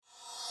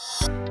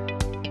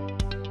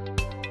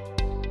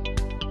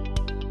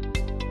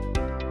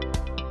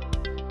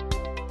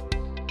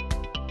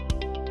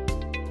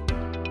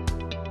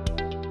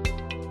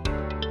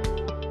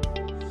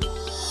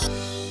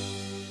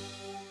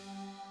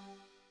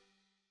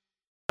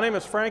My name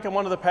is Frank. I'm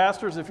one of the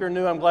pastors. If you're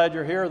new, I'm glad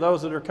you're here.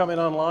 Those that are coming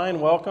online,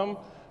 welcome.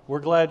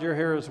 We're glad you're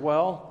here as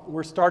well.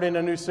 We're starting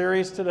a new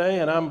series today,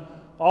 and I'm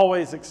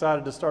always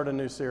excited to start a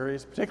new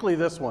series, particularly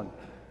this one.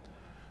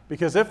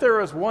 Because if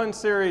there is one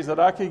series that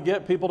I could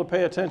get people to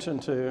pay attention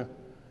to,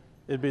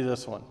 it'd be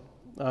this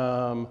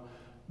one.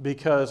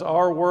 Because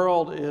our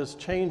world is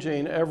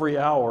changing every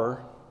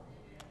hour,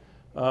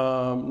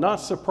 not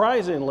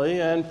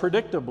surprisingly and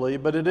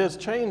predictably, but it is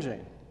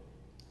changing.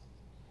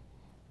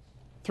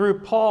 Through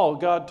Paul,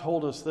 God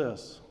told us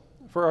this: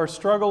 for our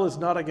struggle is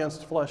not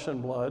against flesh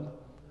and blood,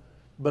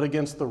 but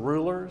against the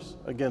rulers,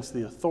 against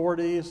the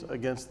authorities,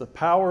 against the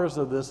powers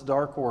of this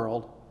dark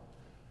world,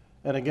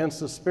 and against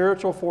the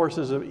spiritual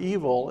forces of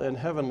evil in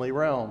heavenly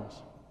realms.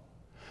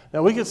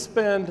 Now, we could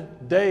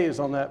spend days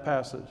on that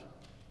passage.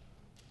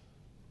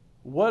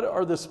 What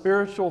are the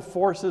spiritual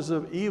forces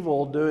of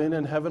evil doing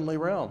in heavenly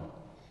realm?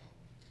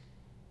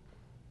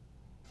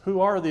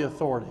 Who are the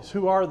authorities?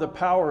 Who are the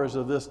powers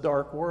of this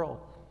dark world?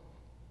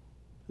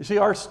 You see,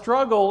 our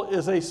struggle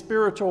is a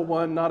spiritual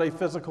one, not a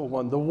physical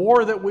one. The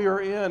war that we are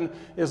in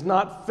is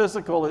not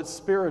physical, it's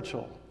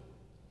spiritual.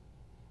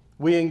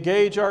 We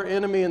engage our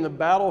enemy in the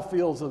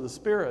battlefields of the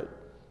Spirit.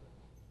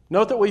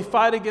 Note that we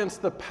fight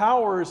against the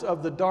powers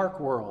of the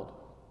dark world.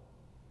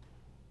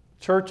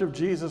 Church of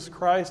Jesus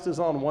Christ is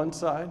on one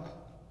side.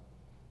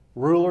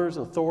 Rulers,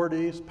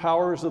 authorities,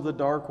 powers of the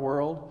dark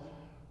world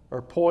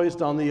are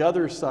poised on the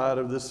other side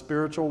of this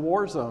spiritual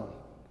war zone.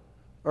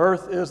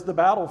 Earth is the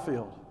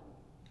battlefield.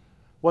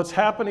 What's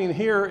happening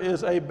here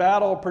is a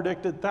battle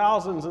predicted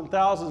thousands and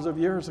thousands of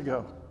years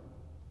ago.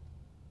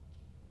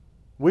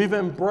 We've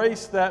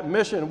embraced that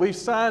mission. We've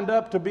signed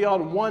up to be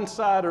on one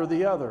side or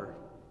the other.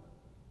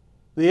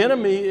 The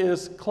enemy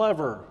is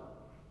clever.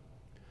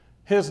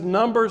 His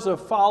numbers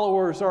of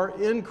followers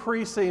are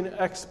increasing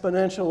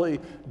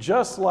exponentially,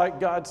 just like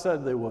God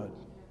said they would.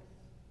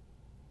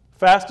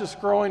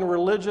 Fastest growing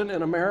religion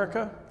in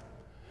America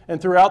and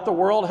throughout the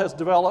world has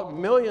developed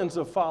millions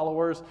of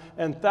followers,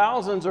 and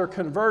thousands are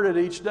converted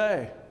each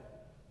day.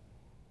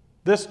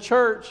 This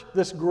church,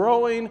 this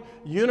growing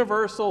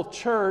universal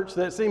church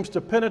that seems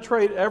to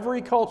penetrate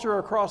every culture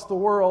across the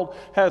world,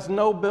 has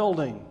no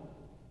building,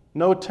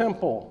 no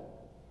temple,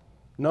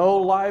 no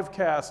live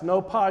cast,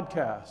 no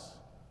podcasts.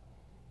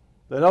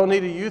 They don't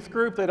need a youth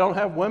group. They don't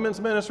have women's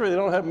ministry. They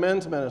don't have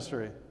men's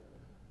ministry.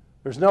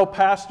 There's no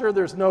pastor.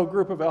 There's no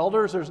group of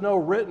elders. There's no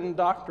written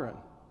doctrine.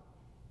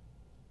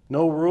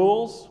 No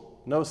rules,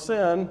 no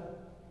sin,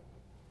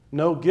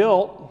 no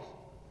guilt,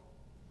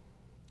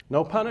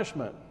 no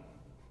punishment.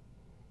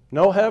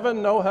 No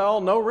heaven, no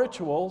hell, no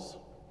rituals,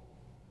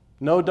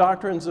 no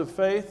doctrines of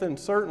faith, and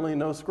certainly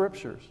no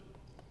scriptures.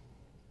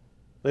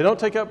 They don't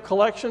take up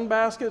collection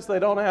baskets. They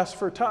don't ask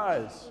for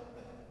tithes.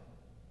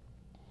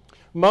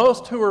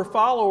 Most who are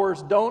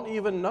followers don't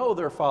even know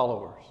they're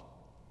followers.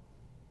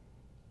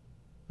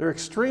 They're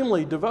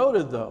extremely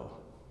devoted, though,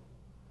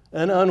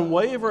 and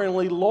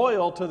unwaveringly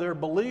loyal to their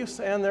beliefs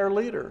and their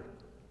leader.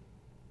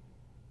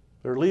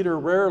 Their leader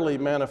rarely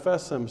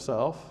manifests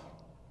himself,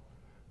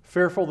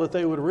 fearful that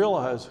they would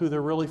realize who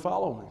they're really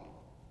following.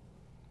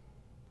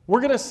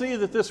 We're going to see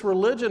that this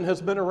religion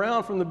has been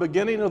around from the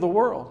beginning of the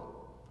world,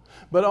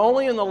 but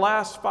only in the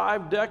last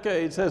 5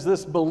 decades has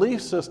this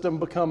belief system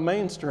become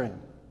mainstream.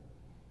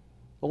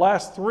 The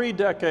last 3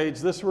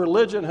 decades, this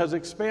religion has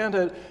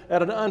expanded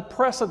at an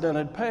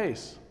unprecedented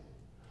pace.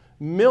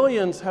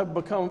 Millions have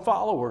become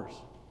followers.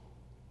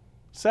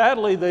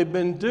 Sadly, they've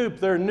been duped.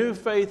 Their new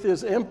faith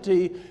is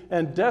empty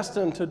and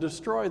destined to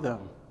destroy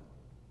them.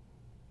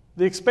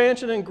 The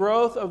expansion and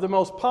growth of the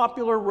most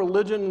popular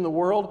religion in the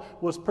world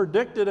was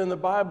predicted in the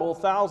Bible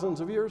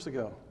thousands of years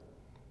ago.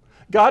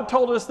 God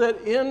told us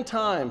that in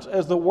times,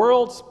 as the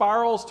world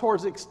spirals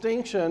towards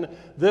extinction,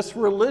 this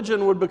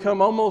religion would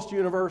become almost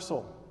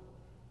universal.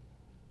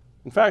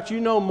 In fact,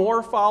 you know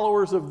more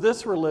followers of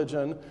this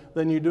religion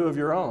than you do of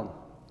your own.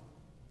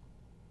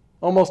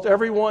 Almost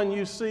everyone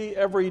you see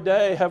every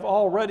day have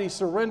already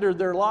surrendered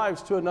their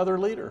lives to another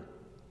leader.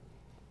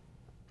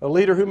 A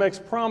leader who makes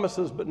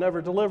promises but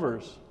never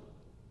delivers.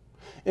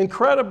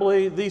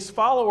 Incredibly, these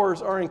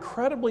followers are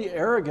incredibly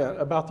arrogant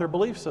about their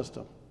belief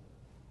system.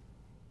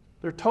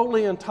 They're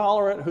totally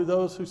intolerant of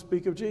those who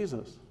speak of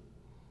Jesus.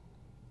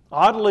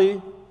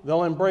 Oddly,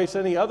 they'll embrace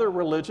any other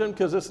religion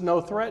because it's no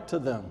threat to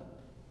them.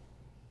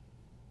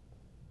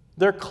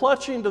 They're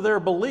clutching to their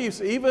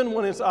beliefs even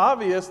when it's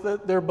obvious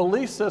that their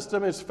belief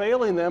system is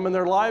failing them and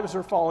their lives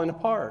are falling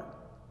apart.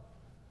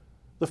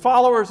 The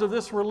followers of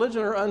this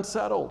religion are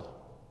unsettled,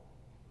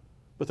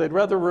 but they'd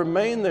rather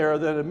remain there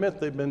than admit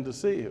they've been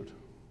deceived.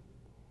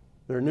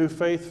 Their new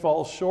faith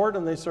falls short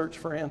and they search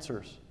for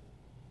answers,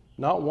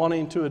 not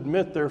wanting to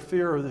admit their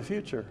fear of the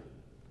future.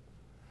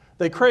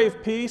 They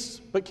crave peace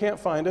but can't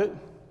find it,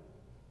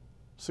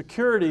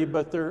 security,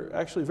 but they're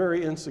actually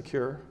very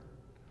insecure.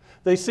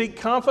 They seek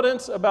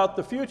confidence about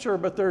the future,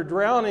 but they're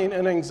drowning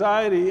in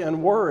anxiety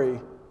and worry.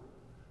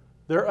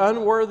 Their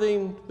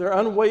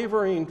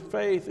unwavering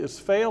faith is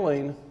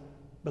failing,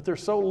 but they're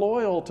so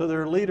loyal to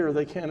their leader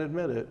they can't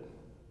admit it.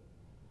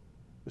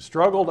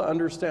 struggle to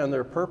understand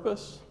their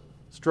purpose,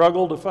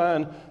 struggle to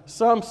find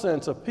some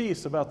sense of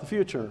peace about the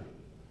future.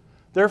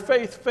 Their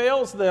faith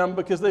fails them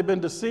because they've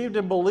been deceived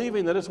in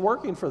believing that it's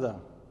working for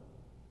them,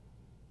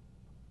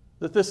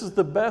 that this is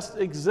the best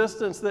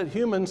existence that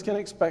humans can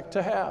expect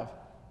to have.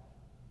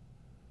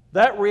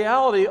 That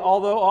reality,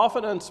 although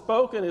often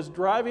unspoken, is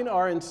driving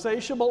our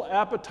insatiable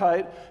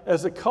appetite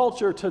as a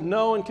culture to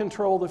know and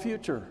control the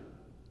future.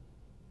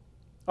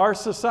 Our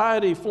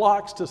society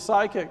flocks to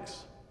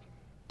psychics,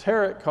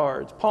 tarot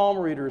cards, palm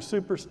readers,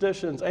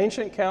 superstitions,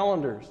 ancient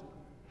calendars,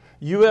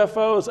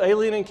 UFOs,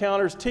 alien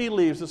encounters, tea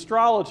leaves,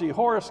 astrology,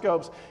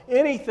 horoscopes,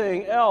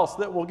 anything else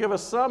that will give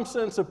us some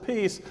sense of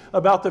peace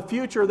about the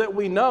future that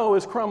we know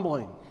is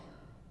crumbling.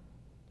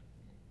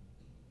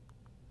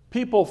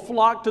 People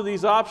flock to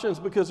these options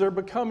because they're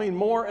becoming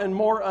more and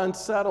more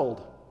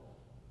unsettled.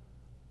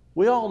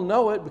 We all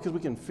know it because we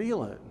can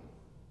feel it.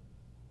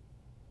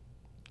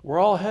 We're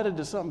all headed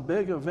to some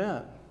big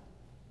event.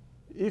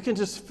 You can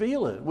just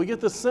feel it. We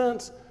get the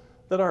sense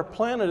that our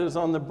planet is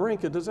on the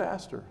brink of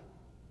disaster.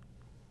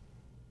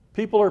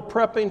 People are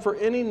prepping for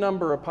any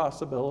number of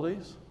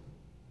possibilities,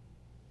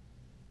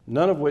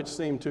 none of which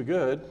seem too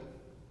good.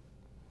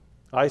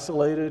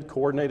 Isolated,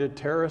 coordinated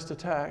terrorist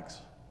attacks,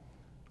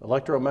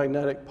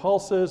 electromagnetic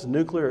pulses,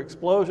 nuclear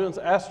explosions,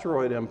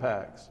 asteroid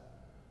impacts,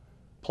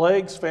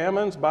 plagues,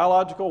 famines,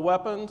 biological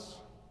weapons,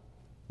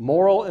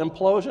 moral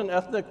implosion,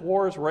 ethnic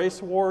wars,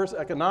 race wars,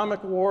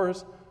 economic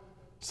wars,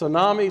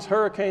 tsunamis,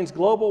 hurricanes,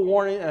 global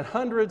warming, and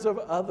hundreds of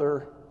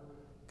other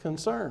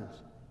concerns.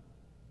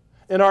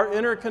 In our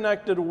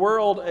interconnected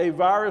world, a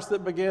virus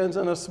that begins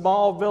in a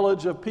small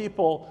village of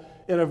people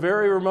in a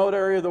very remote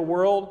area of the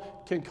world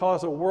can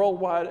cause a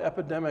worldwide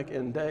epidemic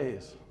in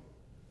days.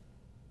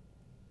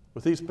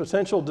 With these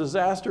potential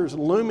disasters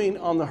looming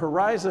on the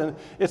horizon,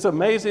 it's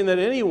amazing that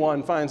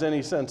anyone finds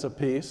any sense of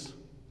peace.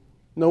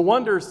 No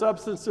wonder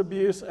substance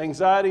abuse,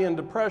 anxiety, and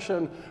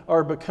depression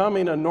are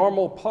becoming a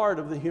normal part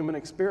of the human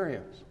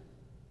experience.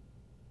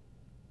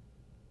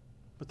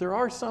 But there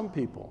are some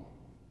people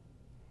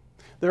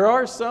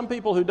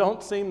who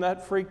don't seem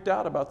that freaked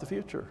out about the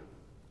future.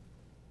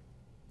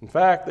 In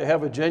fact, they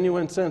have a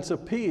genuine sense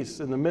of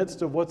peace in the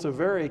midst of what's a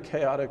very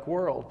chaotic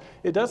world.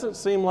 It doesn't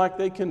seem like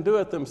they can do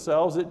it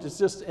themselves. It's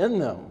just in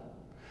them.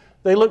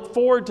 They look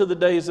forward to the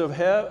days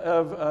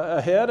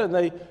ahead, and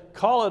they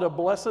call it a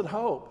blessed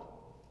hope.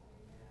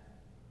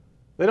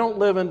 They don't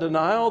live in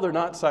denial. They're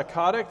not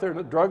psychotic. Their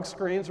drug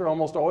screens are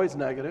almost always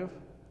negative.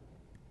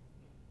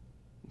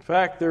 In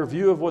fact, their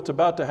view of what's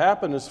about to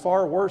happen is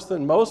far worse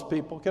than most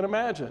people can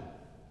imagine.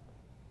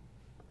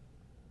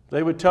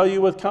 They would tell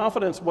you with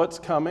confidence what's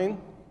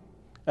coming,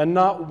 and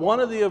not one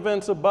of the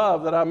events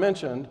above that I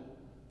mentioned,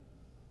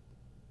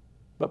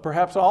 but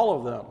perhaps all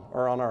of them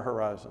are on our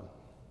horizon.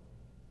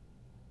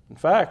 In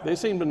fact, they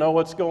seem to know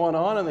what's going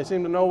on, and they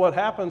seem to know what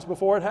happens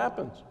before it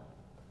happens.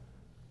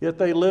 Yet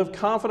they live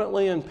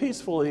confidently and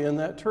peacefully in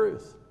that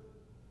truth.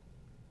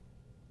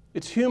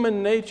 It's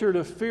human nature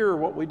to fear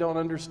what we don't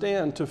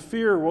understand, to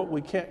fear what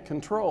we can't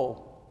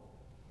control.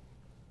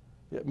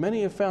 Yet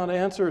many have found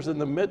answers in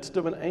the midst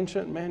of an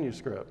ancient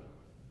manuscript.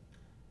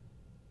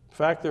 In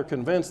fact, they're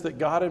convinced that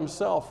God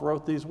Himself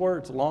wrote these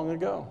words long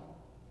ago.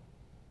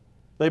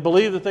 They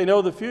believe that they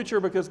know the future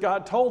because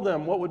God told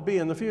them what would be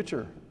in the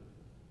future.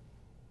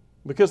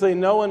 Because they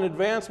know in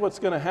advance what's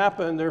going to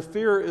happen, their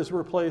fear is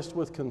replaced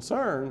with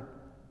concern,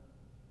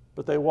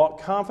 but they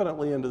walk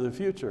confidently into the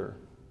future.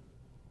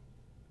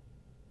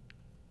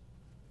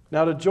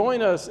 Now, to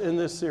join us in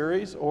this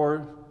series,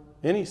 or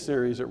any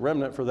series at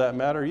Remnant for that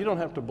matter, you don't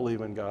have to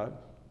believe in God.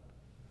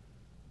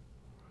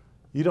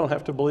 You don't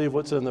have to believe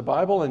what's in the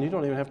Bible, and you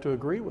don't even have to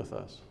agree with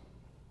us.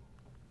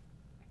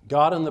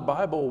 God and the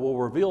Bible will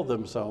reveal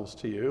themselves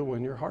to you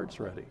when your heart's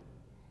ready.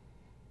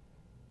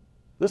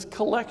 This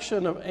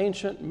collection of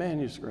ancient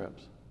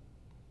manuscripts,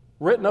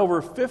 written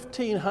over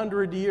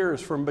 1,500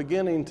 years from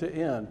beginning to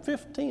end,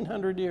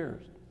 1,500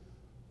 years,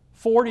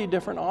 40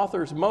 different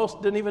authors,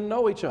 most didn't even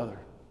know each other.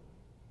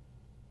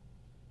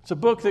 It's a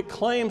book that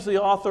claims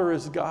the author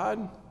is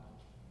God,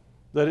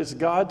 that it's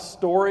God's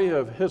story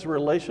of His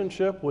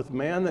relationship with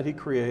man that He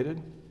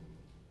created.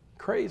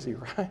 Crazy,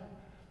 right? I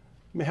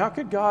mean, how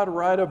could God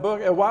write a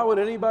book? And why would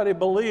anybody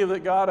believe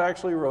that God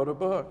actually wrote a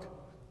book?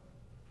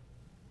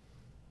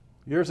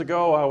 Years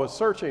ago, I was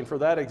searching for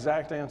that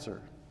exact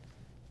answer.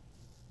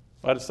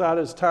 I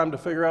decided it's time to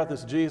figure out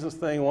this Jesus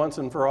thing once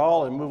and for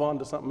all and move on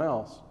to something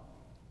else.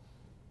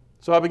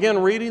 So I began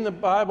reading the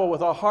Bible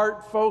with a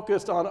heart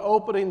focused on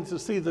opening to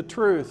see the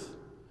truth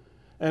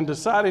and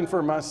deciding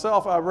for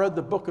myself. I read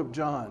the book of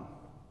John.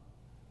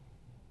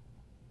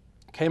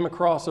 Came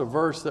across a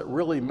verse that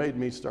really made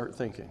me start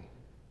thinking.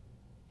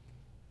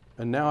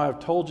 And now I've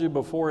told you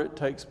before it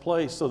takes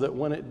place so that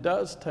when it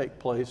does take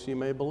place, you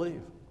may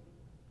believe.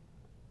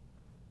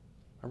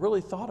 I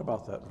really thought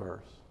about that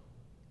verse.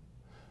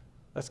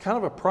 That's kind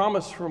of a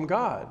promise from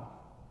God.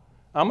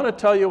 I'm going to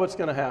tell you what's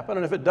going to happen,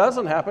 and if it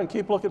doesn't happen,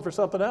 keep looking for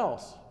something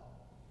else.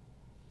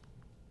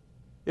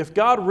 If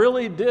God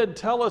really did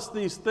tell us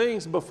these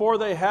things before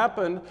they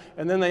happened,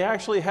 and then they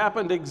actually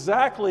happened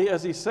exactly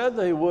as He said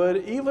they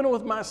would, even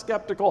with my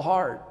skeptical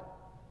heart,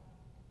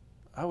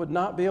 I would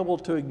not be able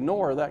to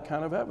ignore that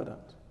kind of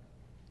evidence.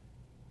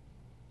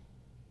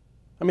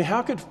 I mean,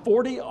 how could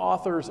 40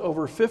 authors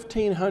over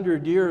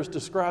 1,500 years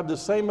describe the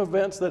same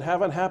events that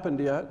haven't happened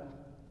yet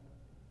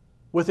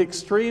with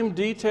extreme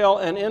detail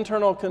and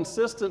internal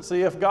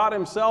consistency if God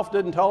Himself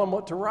didn't tell them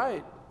what to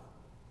write?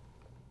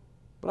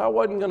 But I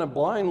wasn't going to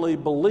blindly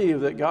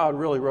believe that God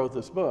really wrote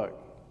this book.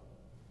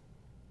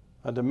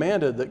 I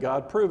demanded that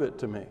God prove it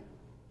to me.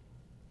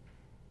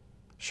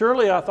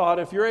 Surely, I thought,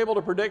 if you're able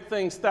to predict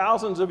things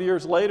thousands of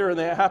years later and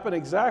they happen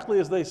exactly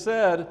as they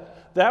said,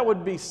 that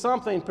would be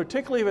something,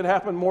 particularly if it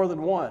happened more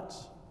than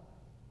once.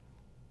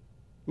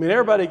 I mean,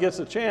 everybody gets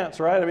a chance,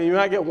 right? I mean, you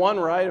might get one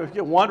right. If you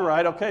get one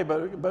right, okay,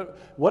 but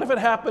what if it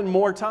happened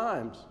more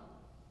times?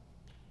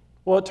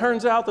 Well, it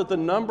turns out that the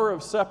number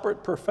of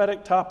separate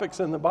prophetic topics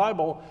in the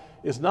Bible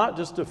is not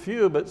just a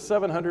few, but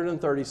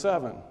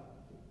 737.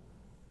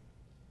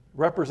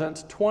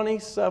 Represents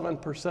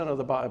 27% of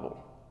the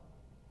Bible.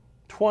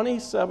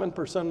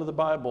 27% of the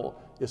Bible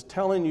is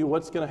telling you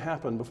what's going to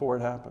happen before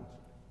it happens.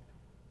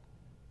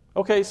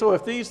 Okay, so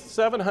if these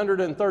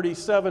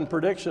 737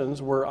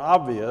 predictions were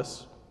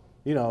obvious,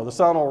 the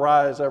sun will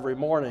rise every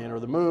morning, or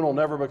the moon will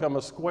never become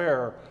a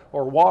square,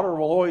 or water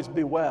will always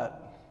be wet.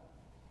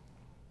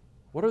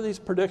 What are these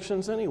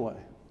predictions anyway?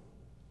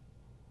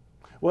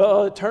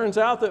 Well, it turns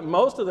out that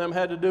most of them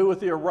had to do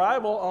with the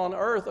arrival on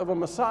earth of a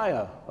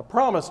Messiah, a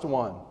promised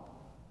one.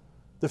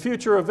 The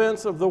future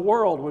events of the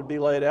world would be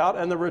laid out,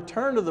 and the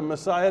return of the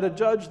Messiah to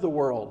judge the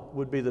world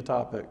would be the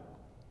topic.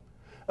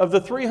 Of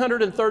the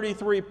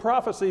 333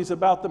 prophecies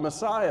about the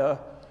Messiah,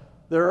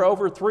 there are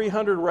over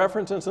 300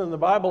 references in the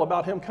Bible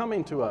about Him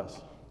coming to us.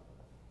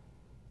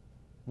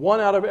 1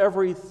 out of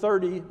every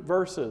 30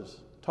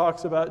 verses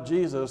talks about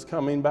Jesus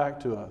coming back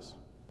to us.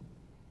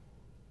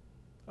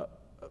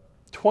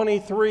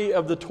 23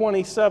 of the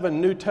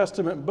 27 New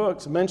Testament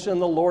books mention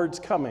the Lord's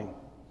coming.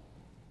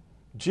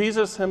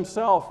 Jesus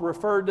Himself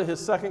referred to His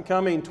second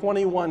coming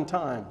 21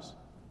 times.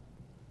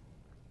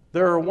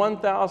 There are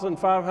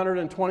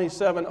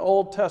 1,527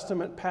 Old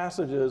Testament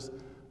passages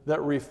that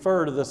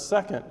refer to the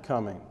second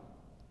coming.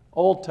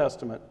 Old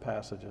Testament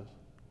passages.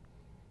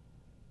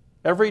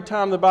 Every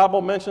time the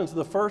Bible mentions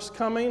the first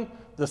coming,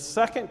 the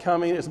second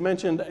coming is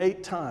mentioned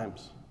 8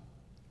 times.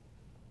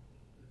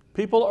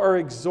 People are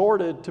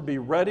exhorted to be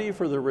ready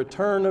for the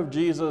return of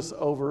Jesus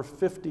over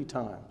 50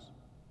 times.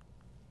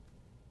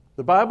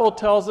 The Bible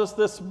tells us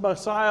this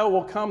Messiah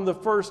will come the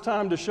first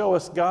time to show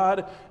us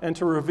God and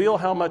to reveal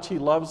how much He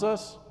loves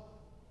us.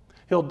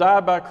 He'll die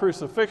by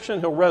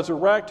crucifixion, He'll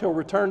resurrect, He'll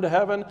return to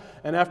heaven,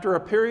 and after a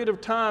period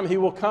of time, He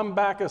will come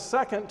back a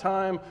second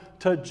time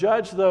to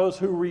judge those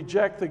who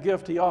reject the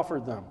gift He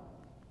offered them.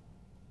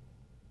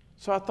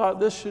 So I thought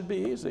this should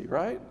be easy,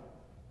 right?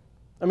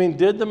 I mean,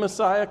 did the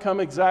Messiah come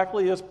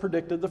exactly as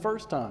predicted the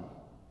first time?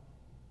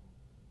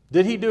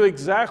 Did He do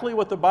exactly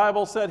what the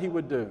Bible said He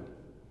would do?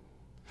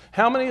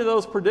 How many of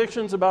those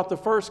predictions about the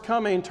first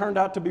coming turned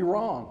out to be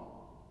wrong?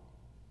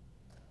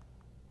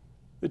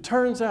 It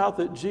turns out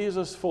that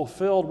Jesus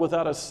fulfilled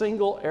without a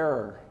single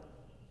error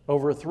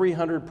over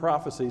 300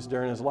 prophecies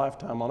during His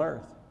lifetime on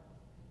earth.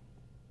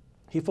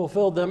 He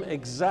fulfilled them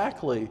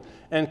exactly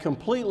and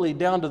completely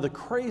down to the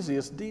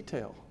craziest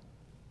detail.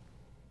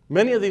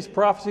 Many of these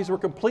prophecies were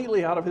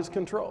completely out of His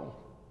control.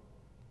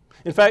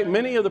 In fact,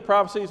 many of the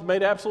prophecies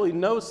made absolutely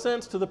no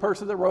sense to the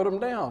person that wrote them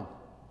down.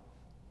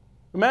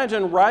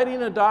 Imagine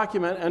writing a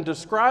document and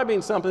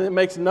describing something that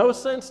makes no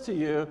sense to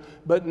you,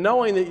 but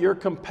knowing that you're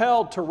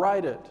compelled to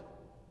write it.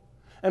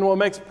 And what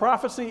makes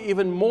prophecy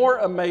even more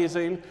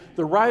amazing,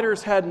 the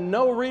writers had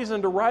no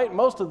reason to write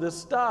most of this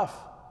stuff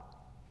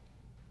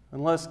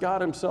unless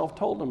God Himself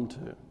told them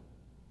to.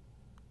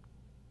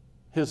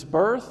 His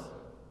birth,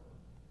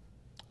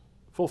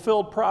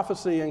 fulfilled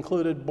prophecy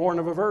included born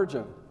of a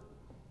virgin,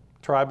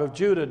 tribe of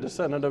Judah,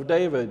 descendant of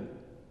David,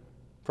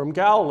 from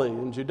Galilee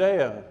in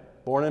Judea,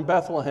 born in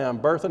Bethlehem,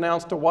 birth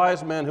announced to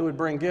wise men who would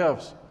bring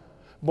gifts.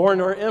 Born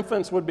where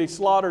infants would be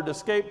slaughtered,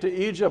 escaped to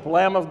Egypt,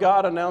 Lamb of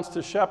God announced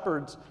to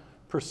shepherds,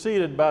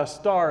 preceded by a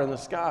star in the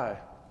sky.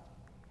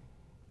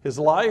 His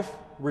life,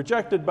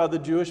 rejected by the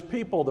Jewish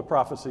people, the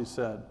prophecies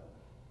said.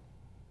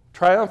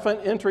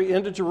 Triumphant entry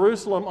into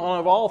Jerusalem on,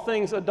 of all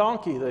things, a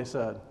donkey, they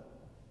said.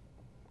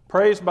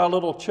 Praised by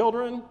little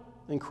children,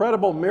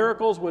 incredible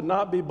miracles would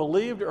not be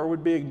believed or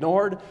would be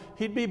ignored.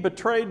 He'd be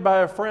betrayed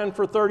by a friend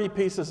for 30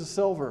 pieces of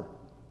silver.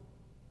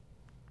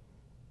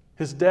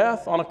 His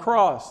death on a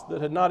cross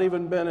that had not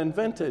even been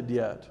invented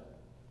yet.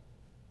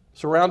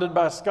 Surrounded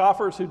by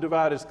scoffers who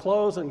divide His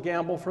clothes and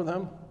gamble for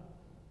them.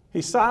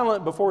 He's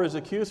silent before His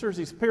accusers.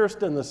 He's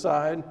pierced in the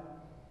side.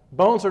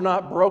 Bones are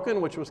not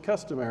broken, which was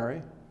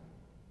customary.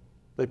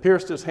 They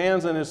pierced His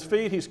hands and His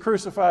feet. He's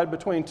crucified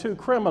between 2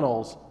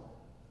 criminals.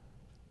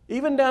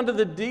 Even down to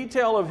the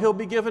detail of He'll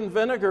be given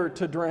vinegar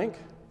to drink.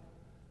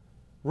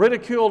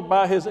 Ridiculed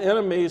by His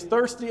enemies,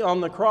 thirsty on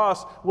the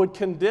cross, would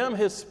condemn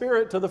His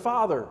spirit to the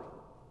Father.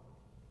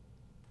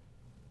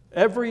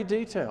 Every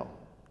detail.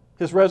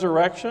 His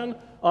resurrection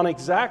on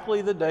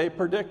exactly the day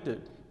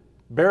predicted.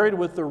 Buried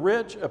with the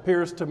rich,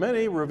 appears to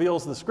many,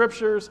 reveals the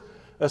Scriptures,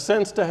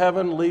 ascends to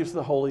heaven, leaves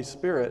the Holy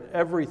Spirit.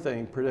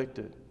 Everything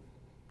predicted.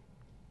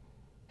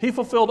 He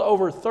fulfilled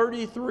over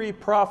 33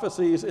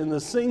 prophecies in the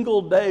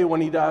single day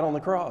when he died on the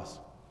cross.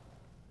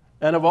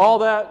 And of all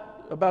that,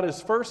 about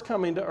his first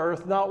coming to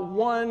earth, not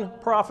one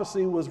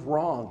prophecy was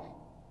wrong,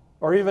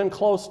 or even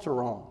close to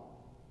wrong,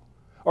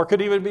 or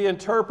could even be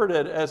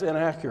interpreted as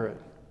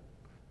inaccurate.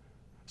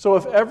 So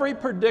if every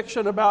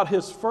prediction about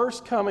his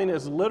first coming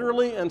is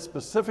literally and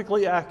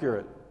specifically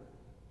accurate,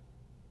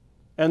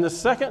 and the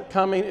second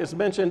coming is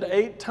mentioned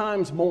 8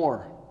 times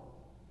more,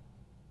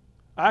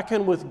 I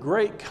can with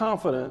great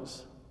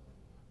confidence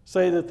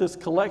say that this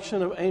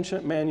collection of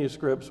ancient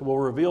manuscripts will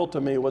reveal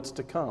to me what's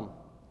to come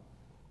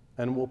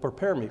and will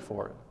prepare me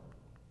for it.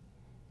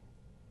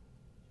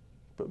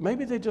 But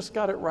maybe they just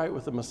got it right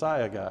with the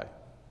Messiah guy.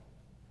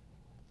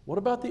 What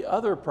about the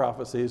other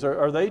prophecies?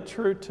 Are they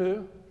true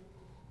too?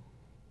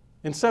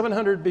 In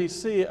 700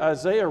 BC,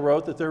 Isaiah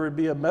wrote that there would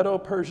be a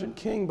Medo-Persian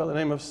king by the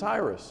name of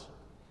Cyrus.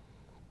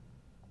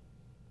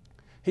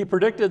 He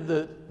predicted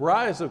the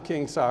rise of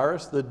King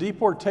Cyrus, the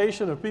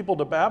deportation of people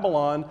to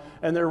Babylon,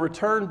 and their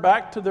return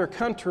back to their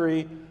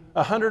country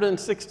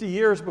 160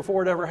 years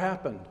before it ever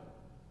happened.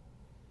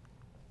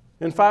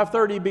 In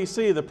 530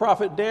 BC, the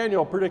prophet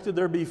Daniel predicted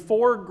there'd be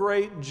 4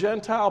 great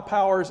Gentile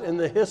powers in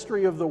the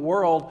history of the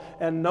world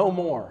and no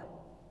more.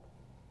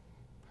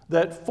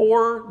 That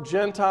 4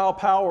 Gentile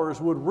powers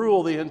would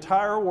rule the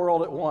entire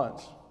world at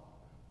once.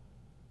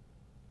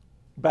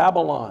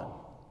 Babylon,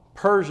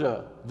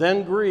 Persia,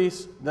 then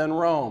Greece, then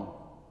Rome.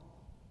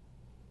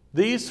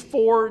 These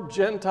 4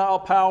 Gentile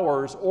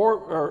powers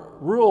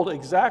ruled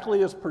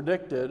exactly as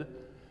predicted,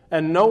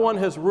 and no one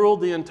has ruled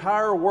the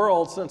entire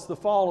world since the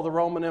fall of the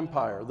Roman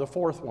Empire, the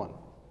 4th one.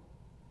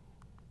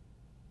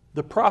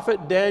 The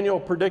prophet Daniel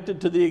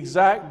predicted to the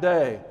exact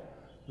day,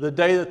 the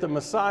day that the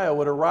Messiah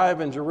would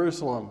arrive in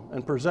Jerusalem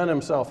and present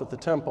himself at the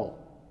temple.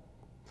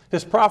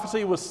 His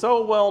prophecy was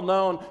so well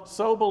known,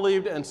 so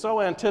believed, and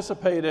so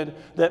anticipated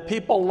that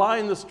people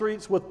lined the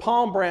streets with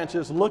palm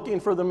branches looking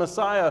for the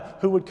Messiah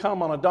who would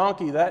come on a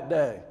donkey that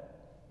day.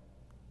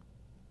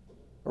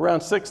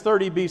 Around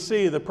 630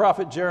 BC, the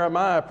prophet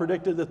Jeremiah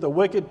predicted that the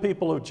wicked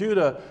people of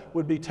Judah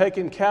would be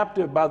taken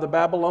captive by the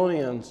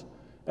Babylonians,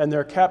 and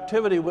their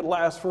captivity would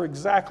last for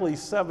exactly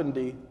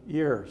 70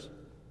 years.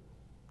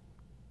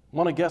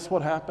 Want to guess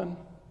what happened?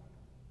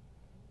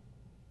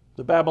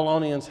 The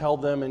Babylonians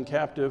held them in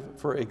captive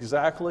for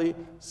exactly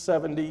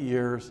 70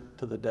 years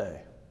to the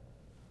day.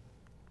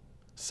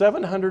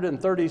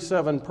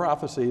 737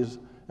 prophecies,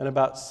 and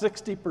about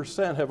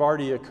 60% have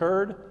already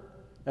occurred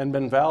and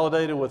been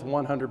validated with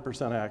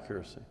 100%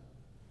 accuracy.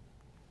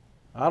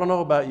 I don't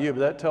know about you, but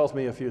that tells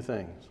me a few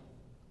things.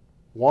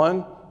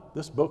 One,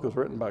 this book was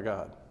written by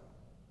God.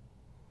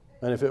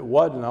 And if it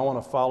wasn't, I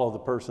want to follow the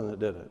person that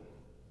did it.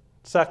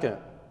 Second,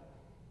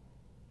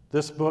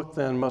 this book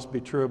then must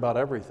be true about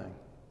everything.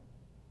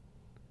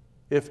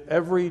 If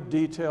every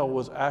detail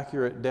was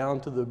accurate down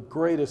to the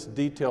greatest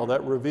detail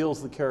that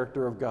reveals the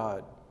character of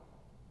God,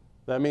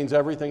 that means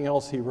everything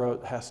else he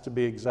wrote has to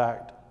be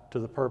exact to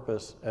the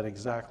purpose and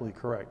exactly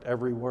correct,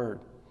 every word.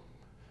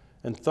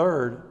 And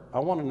third, I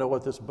want to know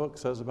what this book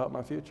says about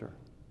my future.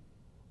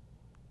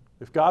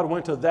 If God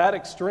went to that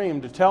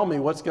extreme to tell me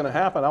what's going to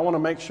happen, I want to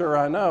make sure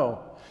I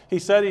know. He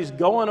said he's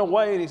going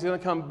away and he's going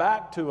to come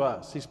back to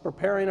us. He's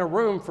preparing a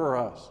room for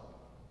us.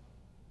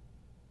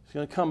 He's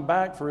going to come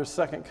back for his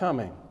second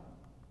coming.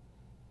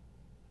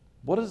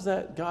 What does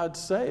that God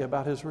say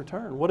about his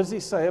return? What does he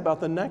say about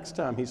the next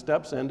time he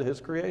steps into his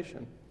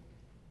creation?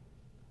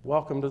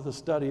 Welcome to the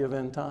study of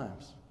end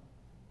times.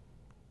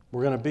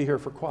 We're going to be here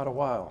for quite a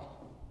while.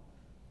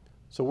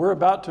 So we're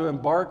about to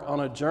embark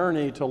on a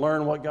journey to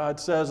learn what God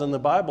says in the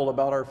Bible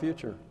about our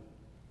future.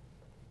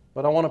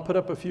 But I want to put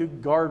up a few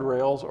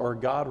guardrails or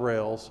God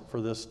rails for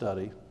this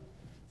study.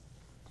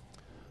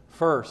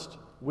 First,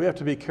 we have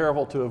to be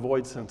careful to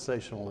avoid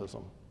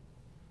sensationalism.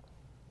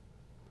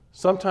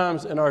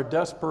 Sometimes in our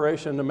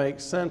desperation to make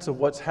sense of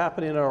what's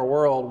happening in our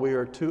world, we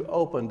are too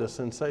open to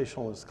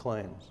sensationalist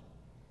claims.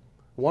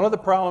 One of the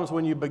problems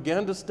when you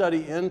begin to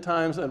study end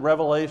times and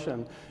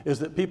Revelation is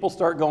that people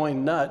start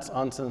going nuts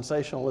on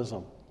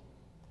sensationalism.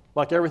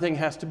 Like everything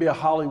has to be a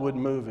Hollywood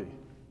movie.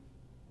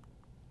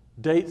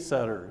 Date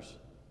setters,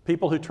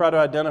 people who try to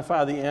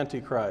identify the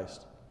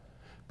Antichrist,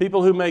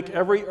 people who make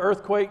every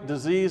earthquake,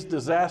 disease,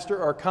 disaster,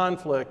 or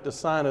conflict a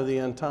sign of the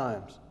end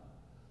times.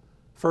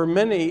 For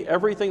many,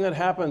 everything that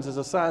happens is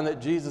a sign that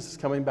Jesus is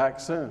coming back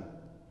soon.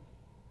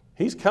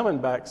 He's coming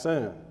back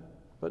soon.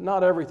 But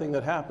not everything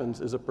that happens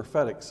is a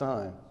prophetic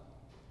sign.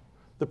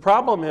 The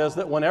problem is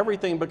that when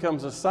everything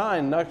becomes a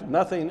sign,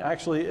 nothing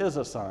actually is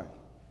a sign.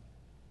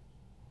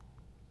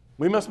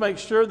 We must make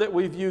sure that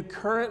we view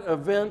current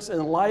events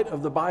in light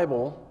of the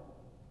Bible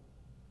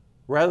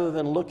rather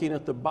than looking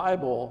at the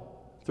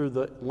Bible through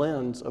the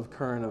lens of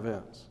current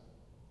events.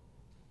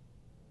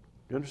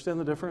 You understand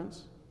the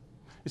difference?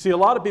 You see, a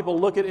lot of people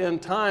look at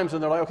end times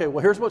and they're like, okay,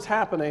 well, here's what's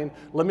happening.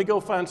 Let me go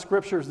find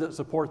scriptures that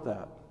support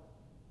that.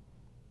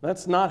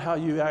 That's not how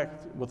you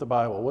act with the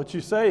Bible. What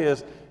you say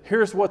is,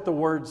 here's what the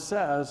Word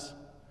says.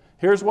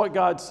 Here's what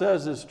God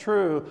says is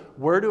true.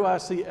 Where do I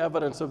see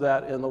evidence of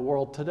that in the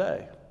world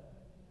today?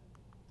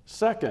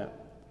 Second,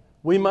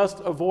 we must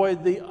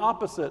avoid the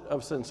opposite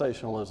of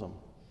sensationalism,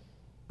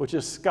 which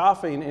is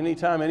scoffing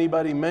anytime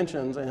anybody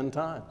mentions end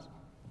times.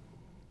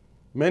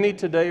 Many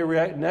today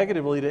react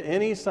negatively to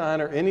any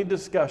sign or any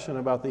discussion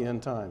about the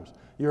end times.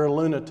 You're a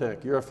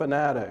lunatic. You're a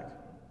fanatic.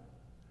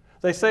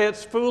 They say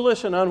it's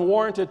foolish and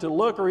unwarranted to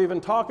look or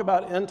even talk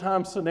about end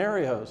time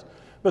scenarios.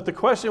 But the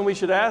question we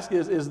should ask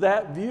is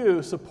that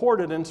view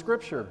supported in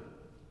Scripture?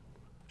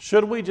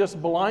 Should we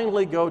just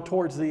blindly go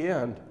towards the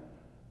end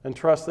and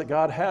trust that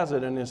God has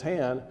it in His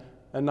hand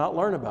and not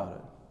learn about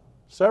it?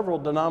 Several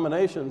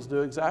denominations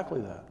do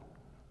exactly that.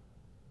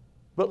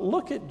 But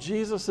look at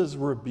Jesus'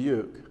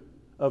 rebuke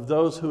of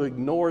those who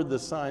ignored the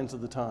signs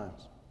of the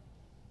times.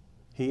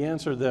 He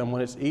answered them,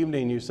 when it's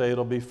evening, you say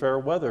it'll be fair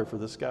weather, for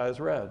the sky is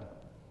red.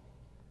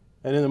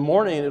 And in the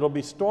morning, it'll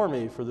be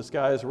stormy, for the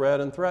sky is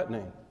red and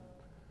threatening.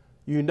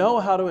 You know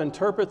how to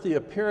interpret the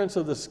appearance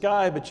of the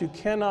sky, but you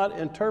cannot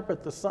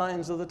interpret the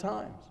signs of the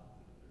times.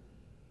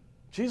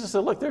 Jesus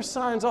said, look, there's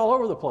signs all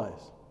over the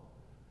place.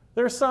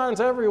 There's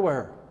signs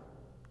everywhere.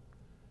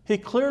 He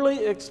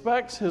clearly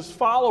expects his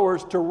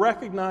followers to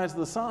recognize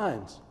the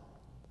signs.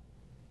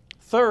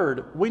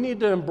 Third, we need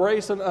to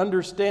embrace an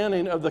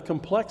understanding of the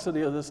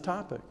complexity of this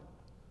topic.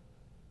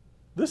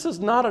 This is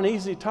not an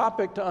easy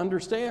topic to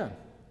understand.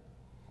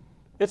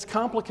 It's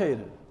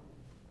complicated.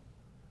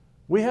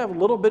 We have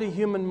little bitty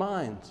human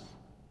minds,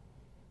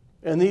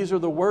 and these are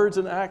the words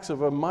and acts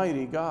of a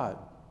mighty God.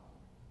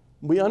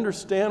 We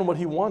understand what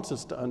He wants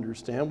us to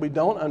understand. We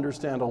don't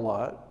understand a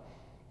lot.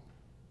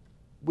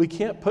 We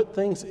can't put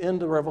things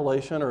into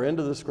Revelation or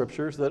into the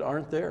Scriptures that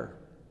aren't there.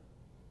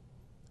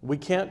 We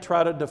can't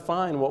try to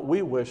define what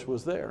we wish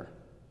was there.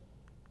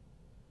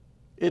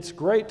 It's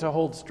great to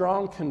hold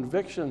strong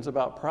convictions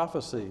about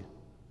prophecy.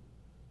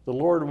 The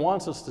Lord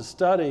wants us to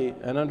study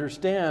and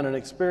understand and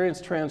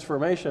experience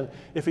transformation.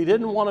 If He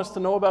didn't want us to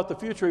know about the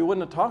future, He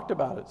wouldn't have talked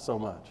about it so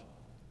much.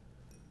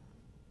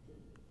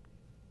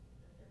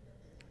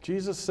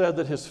 Jesus said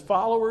that His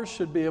followers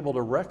should be able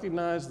to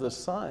recognize the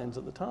signs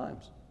of the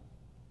times.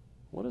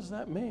 What does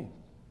that mean?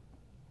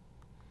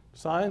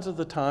 Signs of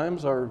the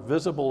times are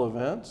visible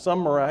events, some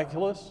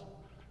miraculous,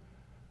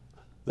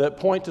 that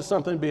point to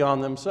something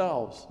beyond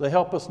themselves. They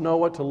help us know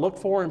what to look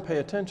for and pay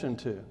attention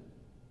to.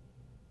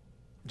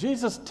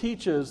 Jesus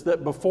teaches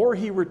that before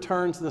He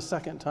returns the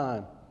second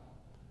time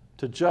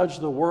to judge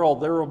the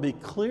world, there will be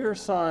clear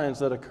signs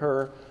that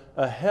occur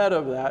ahead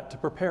of that to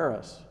prepare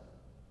us.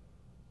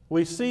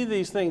 We see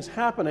these things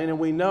happening and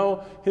we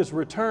know His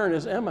return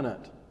is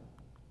imminent.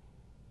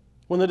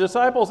 When the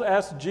disciples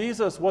asked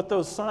Jesus what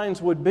those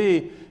signs would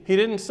be, He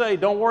didn't say,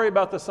 don't worry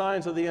about the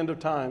signs of the end of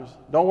times.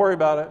 Don't worry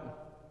about it.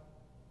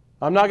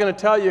 I'm not going to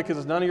tell you because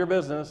it's none of your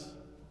business.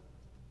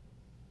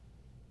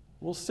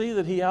 We'll see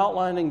that He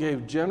outlined and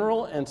gave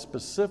general and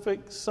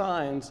specific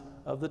signs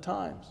of the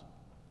times.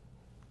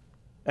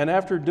 And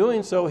after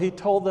doing so, He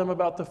told them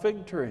about the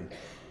fig tree.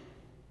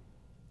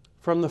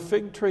 From the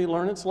fig tree,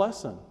 learn its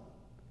lesson.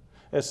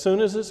 As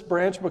soon as its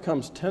branch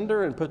becomes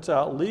tender and puts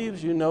out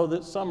leaves, you know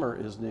that summer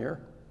is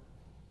near.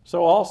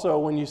 So also,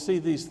 when you see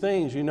these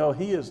things, you know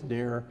He is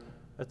near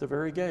at the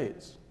very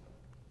gates.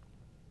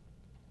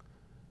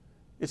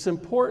 It's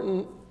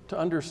important to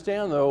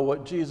understand, though,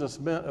 what Jesus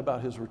meant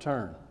about His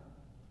return.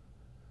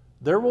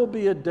 There will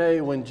be a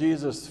day when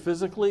Jesus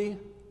physically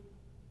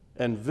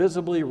and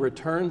visibly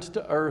returns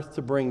to earth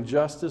to bring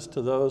justice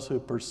to those who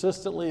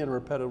persistently and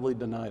repetitively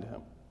denied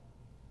Him.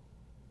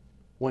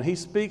 When He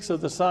speaks of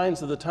the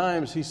signs of the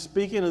times, He's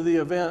speaking of the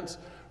events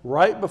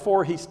right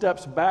before He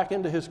steps back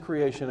into His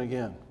creation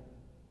again.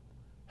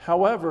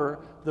 However,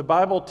 the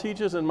Bible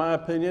teaches, in my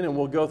opinion, and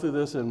we'll go through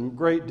this in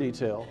great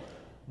detail,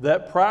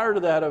 that prior to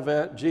that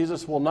event,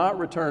 Jesus will not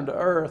return to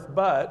earth,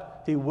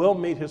 but He will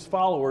meet His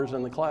followers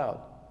in the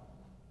cloud,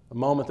 a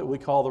moment that we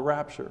call the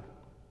rapture.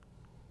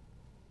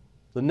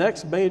 The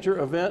next major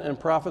event in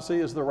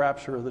prophecy is the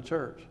rapture of the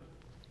church.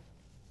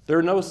 There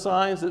are no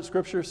signs that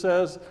Scripture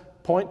says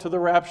point to the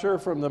rapture.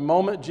 From the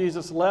moment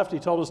Jesus left, He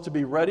told us to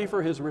be ready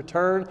for His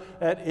return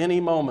at any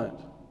moment.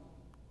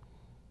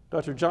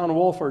 Dr. John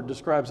Wolford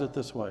describes it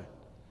this way.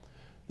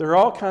 There are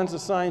all kinds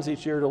of signs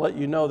each year to let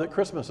you know that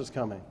Christmas is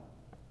coming.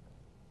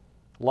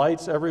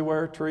 Lights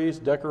everywhere, trees,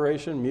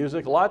 decoration,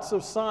 music, lots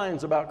of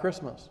signs about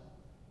Christmas.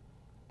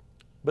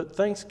 But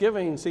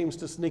Thanksgiving seems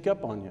to sneak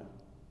up on you.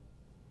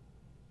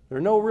 There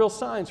are no real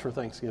signs for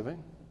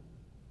Thanksgiving.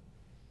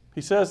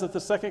 He says that the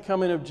second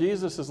coming of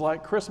Jesus is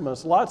like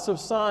Christmas, lots of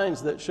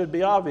signs that should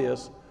be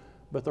obvious,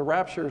 but the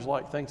rapture is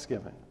like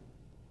Thanksgiving.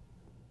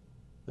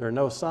 There are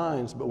no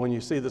signs, but when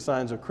you see the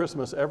signs of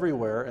Christmas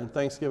everywhere and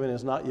Thanksgiving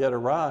has not yet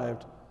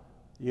arrived,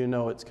 you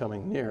know it's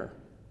coming near.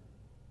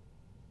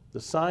 The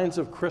signs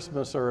of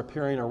Christmas are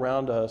appearing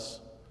around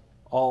us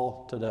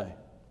all today.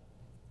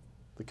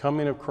 The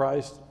coming of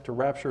Christ to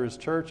rapture his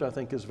church, I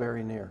think, is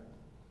very near.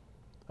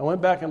 I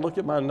went back and looked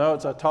at my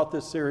notes. I taught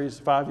this series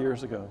 5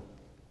 years ago.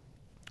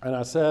 And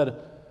I said,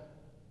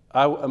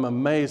 I am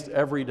amazed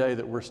every day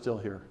that we're still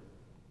here.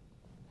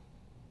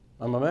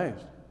 I'm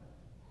amazed.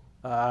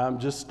 I'm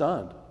just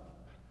stunned.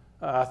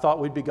 I thought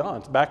we'd be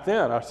gone. Back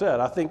then, I said,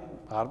 I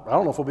don't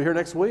know if we'll be here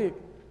next week.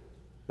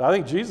 I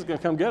think Jesus is going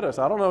to come get us.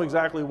 I don't know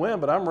exactly when,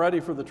 but I'm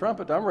ready for the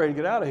trumpet. I'm ready to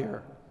get out of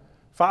here.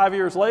 5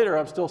 years later,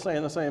 I'm still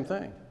saying the same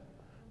thing.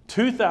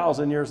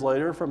 2,000 years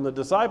later, from the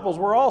disciples,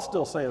 we're all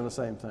still saying the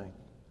same thing.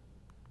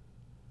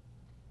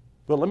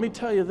 But let me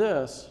tell you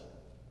this,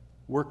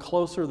 we're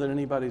closer than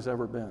anybody's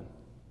ever been.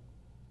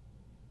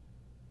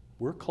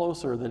 We're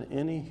closer than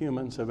any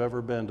humans have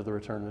ever been to the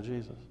return of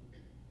Jesus.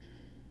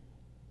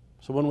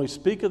 So when we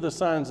speak of the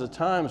signs of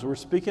times, we're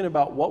speaking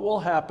about what will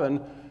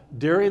happen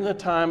during the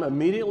time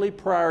immediately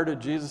prior to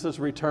Jesus'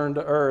 return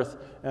to earth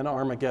and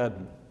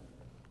Armageddon.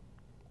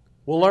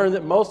 We'll learn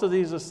that most of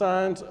these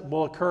signs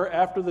will occur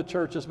after the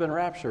church has been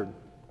raptured.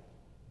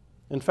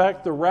 In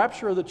fact, the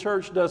rapture of the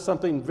church does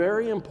something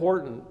very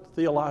important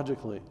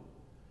theologically.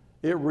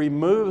 It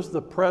removes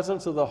the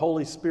presence of the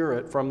Holy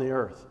Spirit from the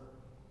earth.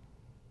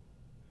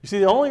 You see,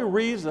 the only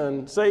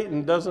reason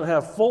Satan doesn't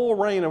have full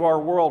reign of our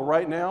world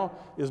right now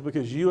is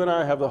because you and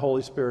I have the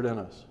Holy Spirit in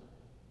us.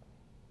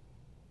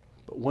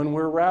 But when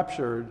we're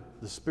raptured,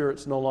 the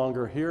Spirit's no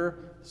longer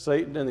here.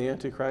 Satan and the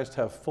Antichrist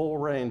have full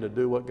reign to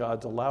do what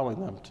God's allowing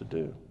them to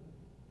do.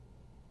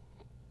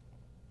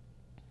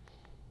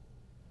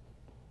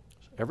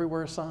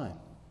 Everywhere a sign.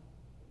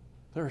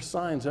 There are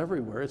signs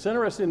everywhere. It's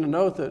interesting to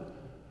note that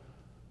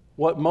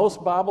what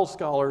most Bible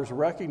scholars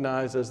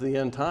recognize as the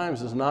end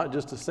times is not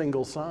just a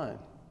single sign.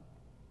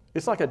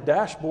 It's like a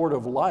dashboard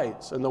of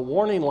lights, and the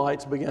warning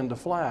lights begin to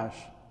flash.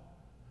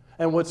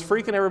 And what's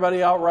freaking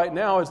everybody out right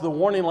now is the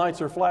warning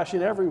lights are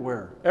flashing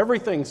everywhere.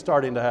 Everything's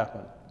starting to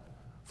happen.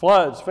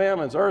 Floods,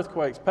 famines,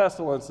 earthquakes,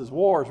 pestilences,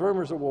 wars,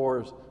 rumors of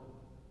wars.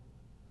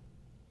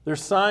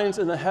 There's signs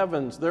in the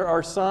heavens. There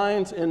are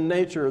signs in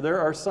nature. There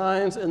are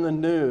signs in the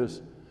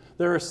news.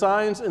 There are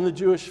signs in the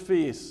Jewish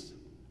feasts.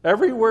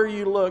 Everywhere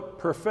you look,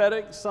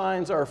 prophetic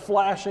signs are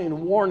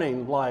flashing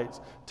warning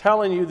lights,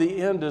 telling you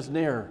the end is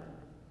near.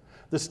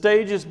 The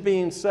stage is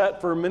being set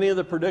for many of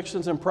the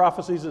predictions and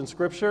prophecies in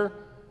Scripture,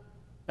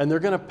 and they're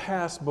going to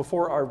pass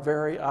before our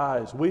very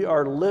eyes. We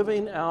are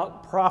living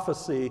out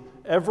prophecy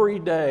every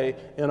day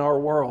in our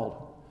world.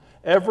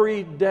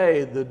 Every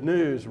day the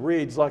news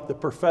reads like the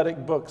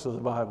prophetic books of the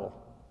Bible.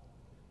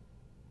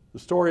 The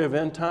story of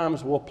end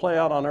times will play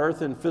out on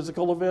earth in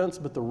physical events,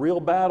 but the real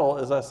battle,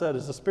 as I said,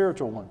 is a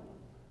spiritual one.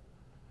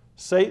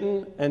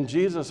 Satan and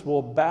Jesus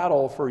will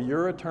battle for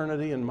your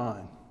eternity and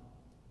mine.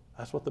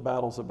 That's what the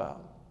battle's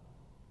about.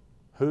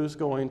 Who's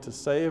going to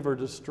save or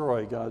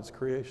destroy God's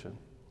creation?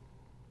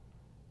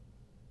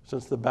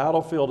 Since the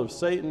battlefield of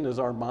Satan is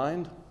our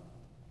mind,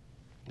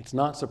 it's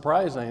not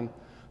surprising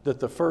that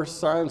the first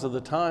signs of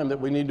the time that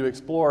we need to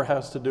explore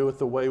has to do with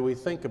the way we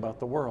think about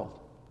the world.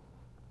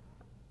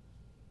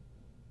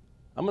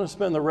 I'm going to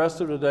spend the rest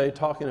of today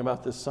talking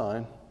about this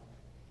sign.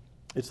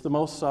 It's the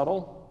most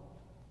subtle,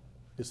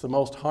 it's the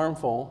most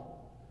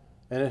harmful,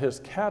 and it has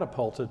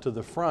catapulted to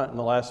the front in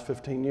the last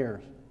 15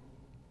 years.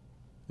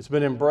 It's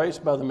been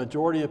embraced by the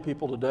majority of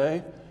people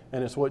today,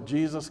 and it's what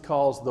Jesus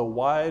calls the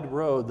wide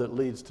road that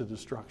leads to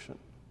destruction.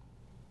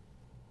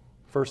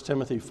 1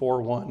 Timothy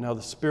 4:1. Now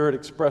the Spirit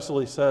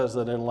expressly says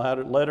that in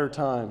latter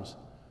times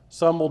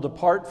some will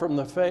depart from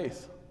the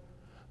faith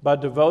by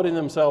devoting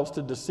themselves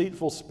to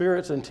deceitful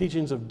spirits and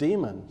teachings of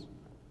demons,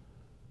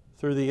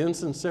 through the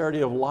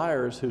insincerity of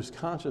liars whose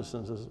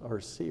consciences are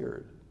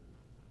seared.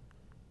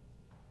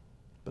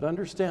 But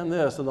understand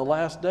this, in the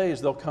last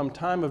days there'll come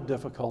time of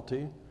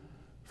difficulty,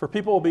 for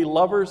people will be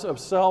lovers of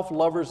self,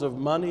 lovers of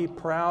money,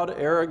 proud,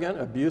 arrogant,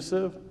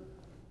 abusive,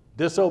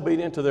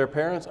 disobedient to their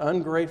parents,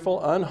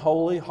 ungrateful,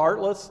 unholy,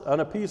 heartless,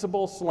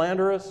 unappeasable,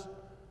 slanderous,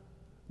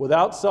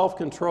 without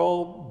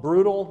self-control,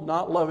 brutal,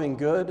 not loving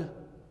good,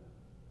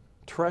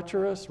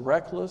 treacherous,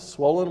 reckless,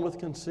 swollen with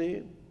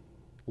conceit,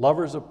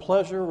 lovers of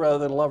pleasure rather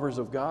than lovers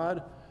of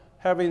God,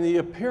 having the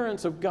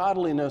appearance of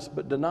godliness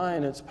but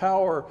denying its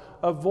power.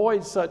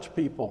 Avoid such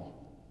people.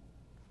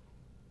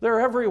 They're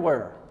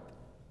everywhere.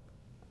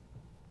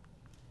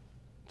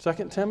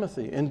 2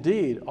 Timothy,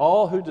 indeed,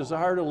 all who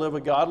desire to live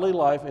a godly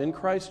life in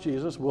Christ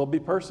Jesus will be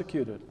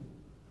persecuted,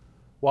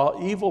 while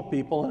evil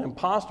people and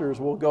impostors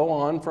will go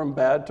on from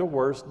bad to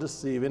worse,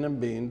 deceiving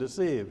and being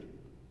deceived.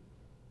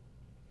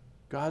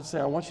 God said,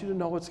 I want you to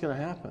know what's going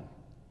to happen.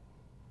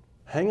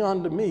 Hang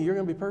on to me, you're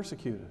going to be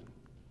persecuted.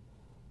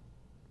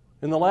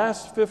 In the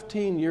last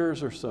 15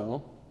 years or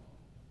so,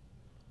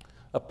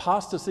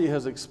 apostasy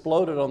has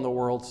exploded on the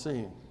world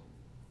scene.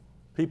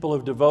 People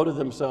have devoted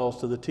themselves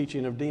to the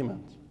teaching of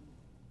demons,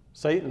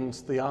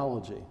 Satan's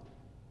theology.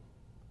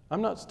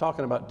 I'm not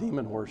talking about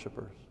demon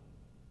worshipers.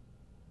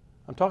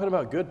 I'm talking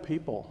about good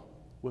people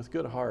with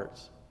good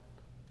hearts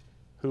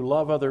who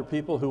love other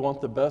people, who want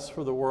the best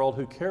for the world,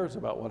 who cares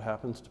about what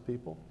happens to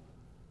people.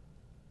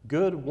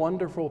 Good,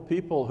 wonderful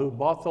people who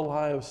bought the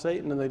lie of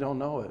Satan and they don't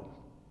know it.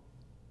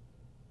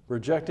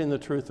 rejecting the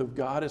truth of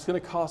God, it's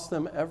going to cost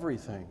them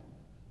everything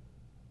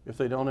if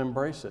they don't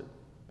embrace it.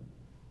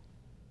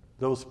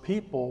 Those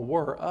people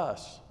were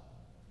us.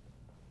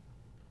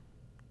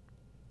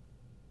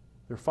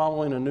 They're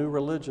following a new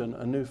religion,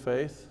 a new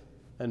faith,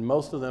 and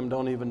most of them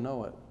don't even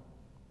know it.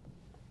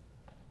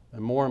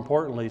 And more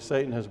importantly,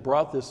 Satan has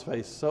brought this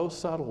faith so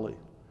subtly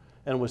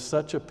and with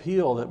such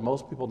appeal that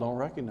most people don't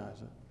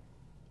recognize it.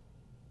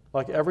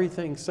 Like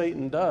everything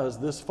Satan does,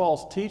 this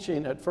false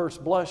teaching at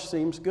first blush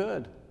seems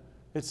good.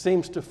 It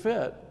seems to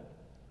fit.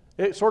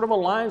 It sort of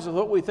aligns with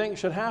what we think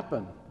should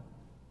happen.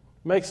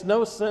 Makes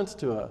no sense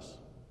to us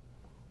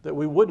that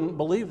we wouldn't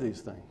believe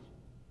these things.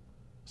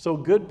 So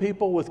good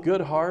people with good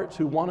hearts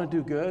who want to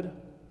do good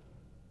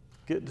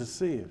get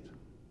deceived.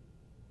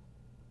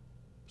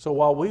 So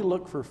while we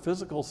look for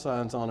physical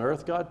signs on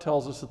earth, God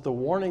tells us that the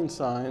warning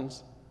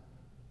signs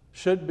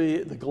should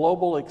be the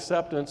global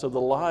acceptance of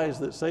the lies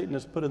that Satan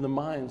has put in the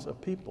minds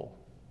of people.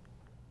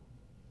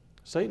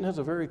 Satan has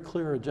a very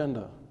clear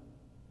agenda.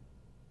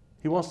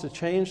 He wants to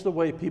change the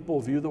way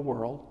people view the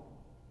world,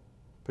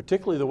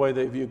 particularly the way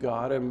they view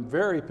God, and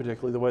very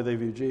particularly the way they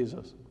view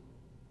Jesus.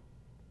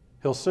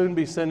 He'll soon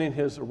be sending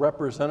his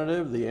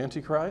representative, the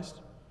Antichrist,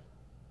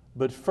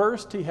 but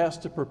first he has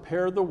to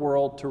prepare the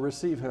world to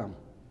receive him.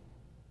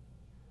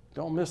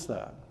 Don't miss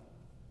that.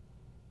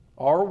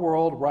 Our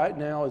world right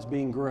now is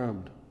being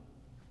groomed.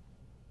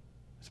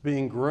 It's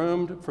being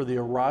groomed for the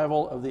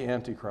arrival of the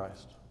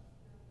Antichrist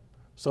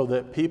so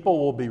that people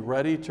will be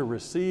ready to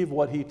receive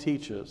what he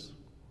teaches.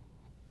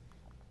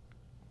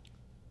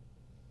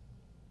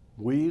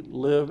 We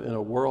live in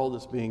a world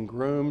that's being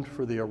groomed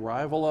for the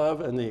arrival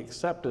of and the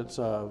acceptance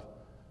of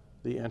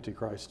the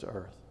Antichrist to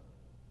earth.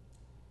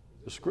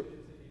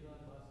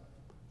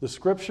 The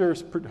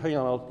scriptures, hang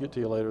on, I'll get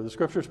to you later. The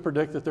scriptures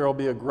predict that there will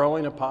be a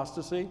growing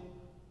apostasy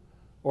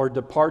or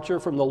departure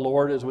from the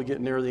Lord as we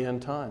get near the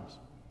end times.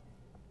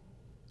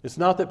 It's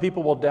not that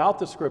people will doubt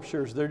the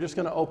scriptures, they're just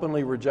going to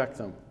openly reject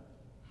them.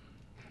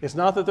 It's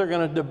not that they're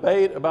going to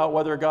debate about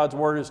whether God's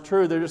word is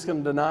true, they're just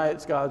going to deny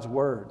it's God's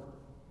word.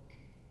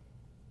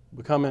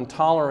 Become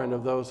intolerant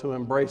of those who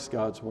embrace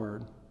God's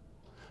word.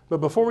 But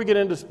before we get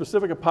into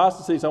specific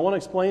apostasies, I want to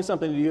explain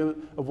something to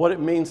you of what it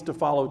means to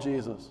follow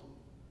Jesus.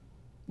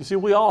 You see,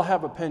 we all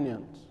have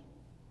opinions.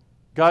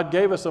 God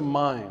gave us a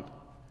mind.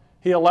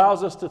 He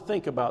allows us to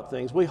think about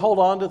things. We hold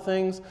on to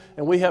things,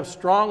 and we have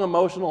strong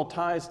emotional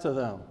ties to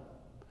them.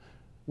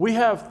 We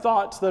have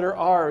thoughts that are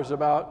ours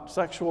about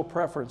sexual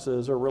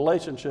preferences or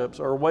relationships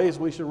or ways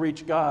we should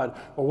reach God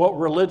or what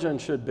religion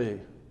should be.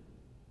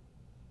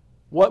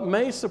 What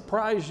may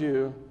surprise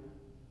you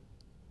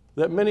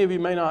that many of you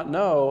may not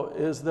know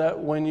is that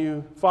when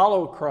you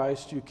follow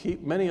Christ, you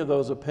keep many of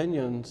those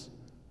opinions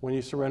when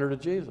you surrender to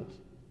Jesus.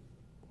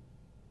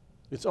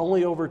 It's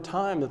only over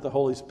time that the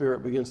Holy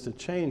Spirit begins to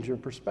change your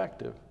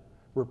perspective,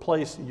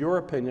 replace your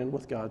opinion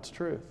with God's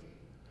truth.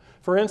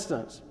 For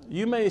instance,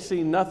 you may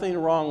see nothing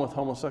wrong with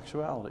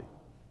homosexuality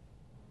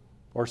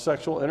or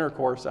sexual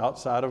intercourse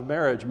outside of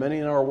marriage. Many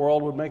in our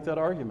world would make that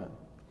argument.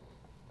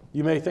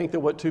 You may think that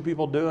what two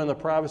people do in the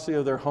privacy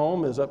of their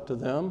home is up to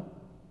them.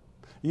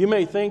 You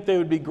may think they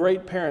would be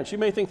great parents. You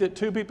may think that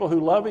two people who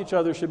love each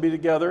other should be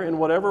together in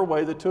whatever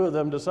way the two of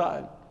them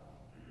decide.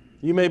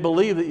 You may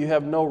believe that you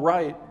have no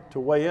right to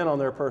weigh in on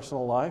their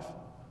personal life.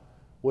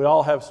 We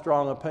all have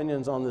strong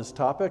opinions on this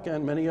topic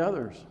and many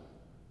others.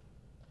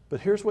 But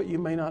here's what you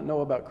may not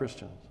know about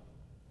Christians.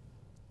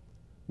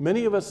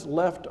 Many of us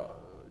left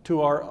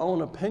to our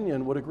own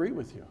opinion would agree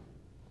with you.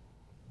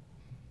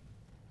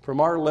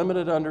 From our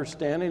limited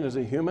understanding as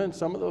a human,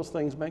 some of those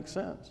things make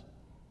sense.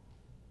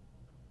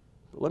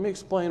 But let me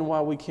explain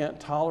why we can't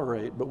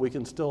tolerate, but we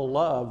can still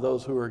love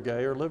those who are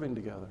gay or living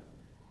together.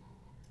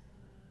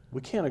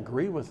 We can't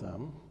agree with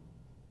them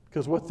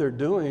because what they're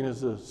doing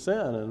is a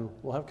sin and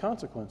will have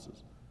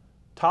consequences.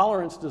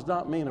 Tolerance does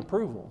not mean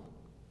approval.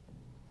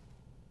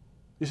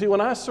 You see,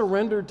 when I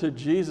surrendered to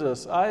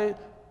Jesus, I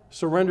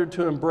surrendered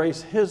to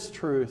embrace his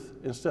truth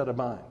instead of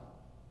mine.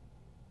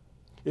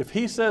 If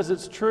he says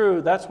it's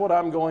true, that's what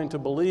I'm going to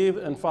believe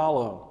and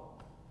follow.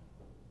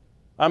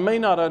 I may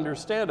not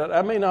understand it.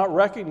 I may not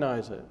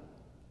recognize it.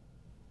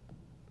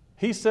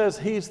 He says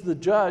he's the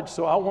judge,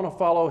 so I want to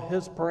follow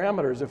his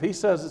parameters. If he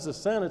says it's a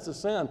sin, it's a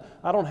sin.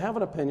 I don't have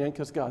an opinion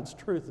because God's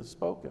truth is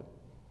spoken.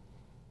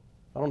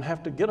 I don't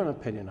have to get an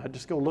opinion. I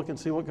just go look and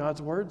see what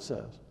God's word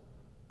says.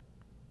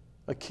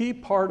 A key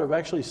part of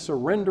actually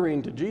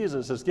surrendering to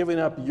Jesus is giving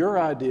up your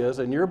ideas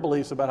and your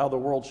beliefs about how the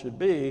world should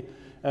be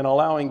and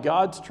allowing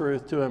God's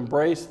truth to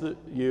embrace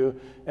you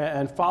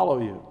and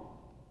follow you.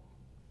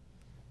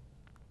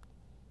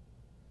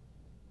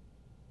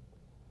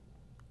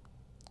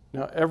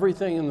 Now,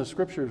 everything in the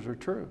scriptures are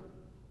true.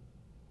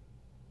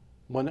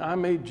 When I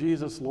made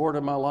Jesus Lord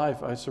of my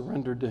life, I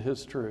surrendered to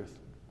his truth.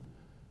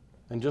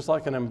 And just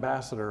like an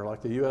ambassador,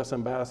 like the U.S.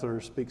 ambassador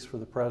speaks for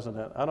the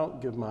president, I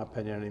don't give my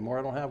opinion anymore.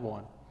 I don't have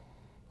one.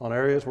 On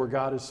areas where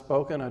God has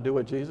spoken, I do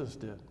what Jesus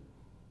did.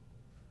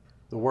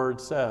 The word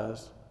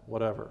says,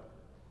 whatever.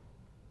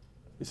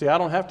 You see, I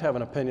don't have to have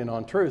an opinion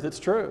on truth. It's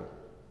true.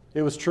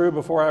 It was true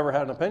before I ever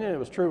had an opinion. It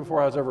was true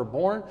before I was ever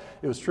born.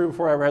 It was true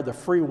before I ever had the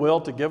free will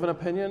to give an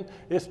opinion.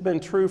 It's been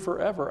true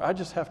forever. I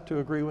just have to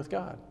agree with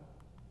God.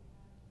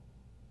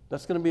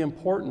 That's going to be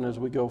important as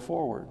we go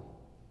forward.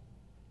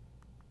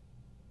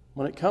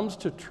 When it comes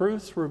to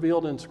truths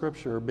revealed in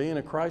Scripture, being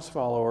a Christ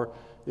follower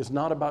is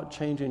not about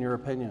changing your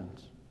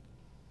opinions.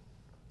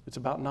 It's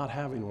about not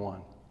having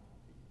one.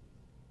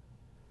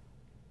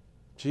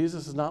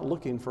 Jesus is not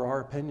looking for our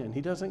opinion.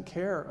 He doesn't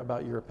care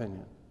about your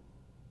opinion.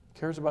 He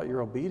cares about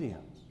your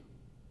obedience.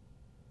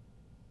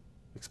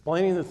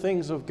 Explaining the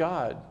things of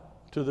God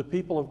to the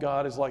people of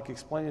God is like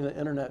explaining the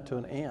internet to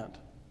an ant.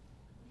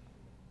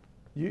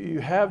 You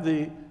have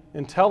the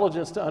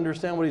intelligence to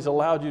understand what He's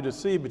allowed you to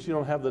see, but you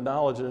don't have the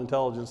knowledge and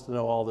intelligence to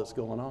know all that's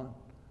going on.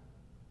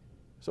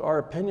 So our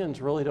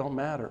opinions really don't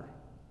matter.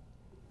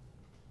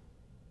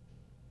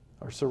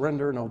 Our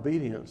surrender and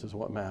obedience is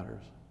what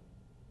matters.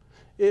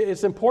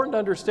 It's important to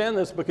understand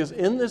this because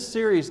in this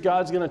series,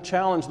 God's going to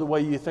challenge the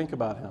way you think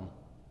about Him.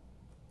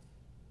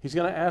 He's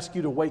going to ask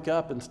you to wake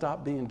up and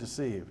stop being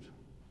deceived.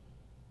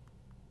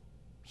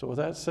 So with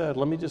that said,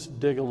 let me just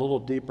dig a little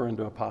deeper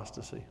into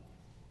apostasy.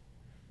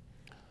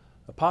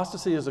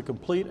 Apostasy is a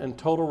complete and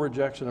total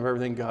rejection of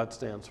everything God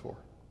stands for.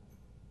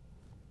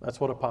 That's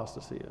what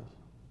apostasy is.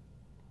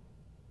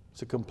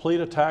 It's a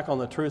complete attack on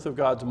the truth of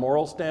God's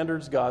moral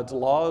standards, God's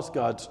laws,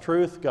 God's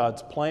truth,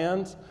 God's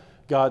plans,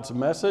 God's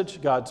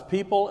message, God's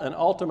people, and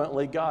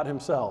ultimately God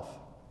Himself.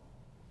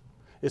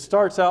 It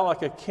starts out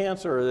like a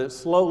cancer that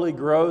slowly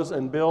grows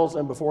and builds,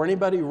 and before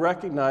anybody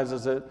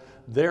recognizes it,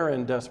 they're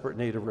in desperate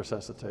need of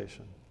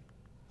resuscitation.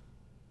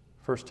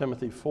 1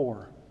 Timothy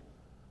 4.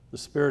 The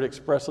Spirit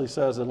expressly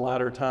says in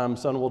latter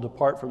times, some will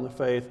depart from the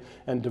faith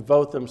and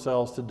devote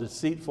themselves to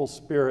deceitful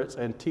spirits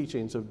and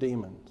teachings of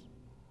demons.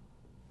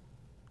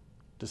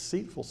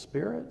 Deceitful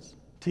spirits?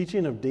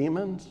 Teaching of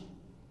demons? Do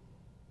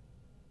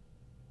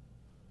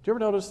you ever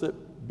notice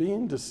that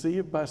being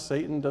deceived by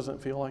Satan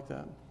doesn't feel like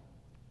that?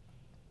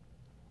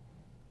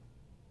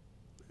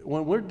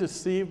 When we're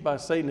deceived by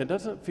Satan, it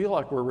doesn't feel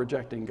like we're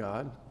rejecting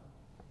God.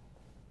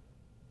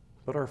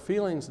 But our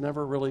feelings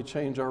never really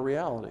change our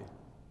reality.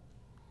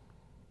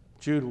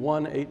 Jude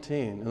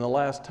 1:18, in the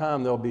last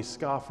time there'll be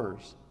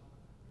scoffers,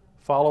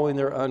 following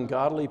their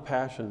ungodly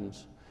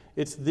passions.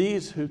 It's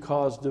these who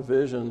cause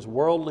divisions,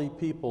 worldly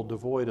people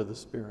devoid of the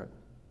Spirit.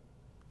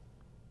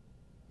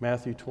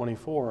 Matthew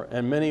 24,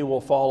 and many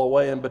will fall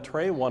away and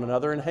betray one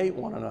another and hate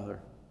one another.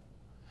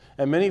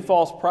 And many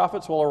false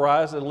prophets will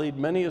arise and lead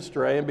many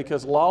astray, and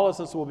because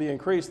lawlessness will be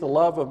increased, the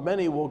love of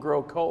many will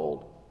grow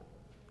cold.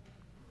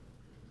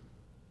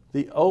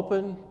 The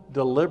open,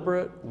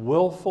 deliberate,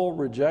 willful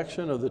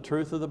rejection of the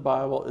truth of the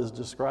Bible is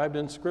described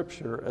in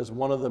Scripture as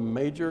one of the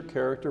major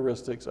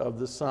characteristics of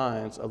the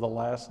signs of the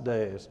last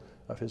days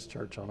of His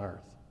church on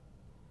earth.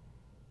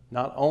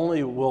 Not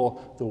only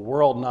will the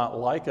world not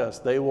like us,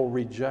 they will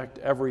reject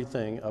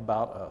everything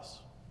about us.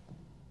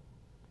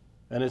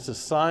 And it's a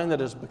sign that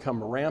has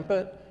become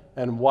rampant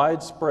and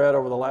widespread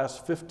over the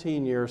last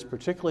 15 years,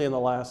 particularly in the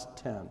last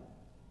 10.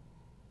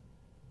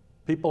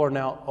 People are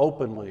now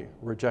openly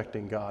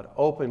rejecting God,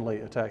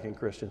 openly attacking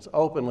Christians,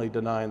 openly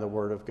denying the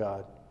Word of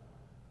God.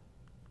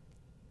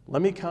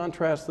 Let me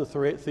contrast the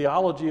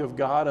theology of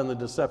God and the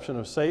deception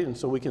of Satan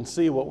so we can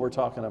see what we're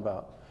talking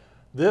about.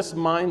 This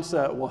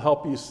mindset will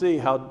help you see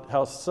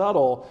how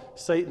subtle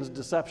Satan's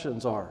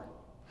deceptions are.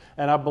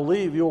 And I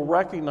believe you'll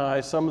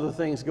recognize some of the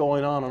things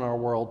going on in our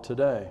world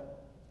today.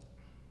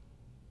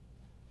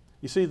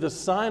 You see, the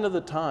sign of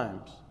the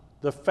times,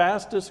 the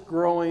fastest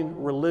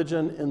growing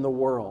religion in the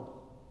world,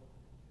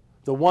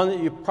 the one that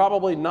you've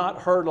probably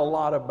not heard a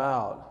lot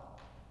about,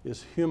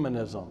 is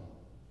humanism.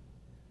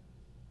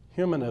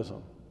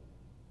 Humanism.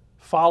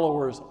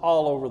 Followers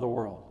all over the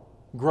world,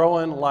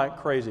 growing like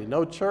crazy.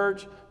 No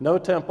church, no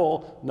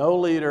temple, no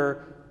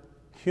leader.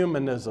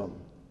 Humanism.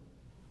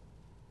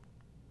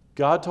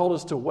 God told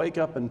us to wake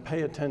up and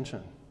pay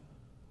attention.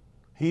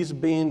 He's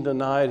being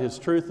denied. His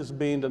truth is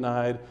being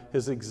denied.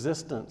 His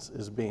existence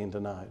is being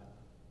denied.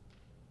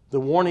 The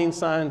warning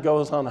sign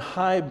goes on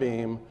high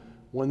beam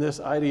when this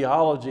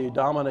ideology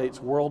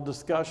dominates world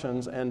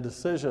discussions and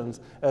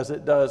decisions as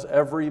it does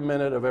every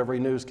minute of every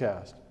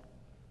newscast.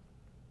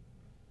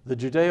 The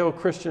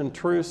Judeo-Christian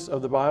truths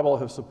of the Bible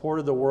have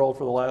supported the world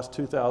for the last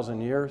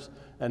 2,000 years,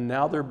 and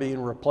now they're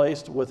being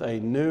replaced with a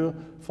new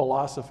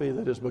philosophy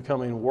that is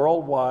becoming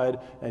worldwide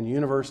and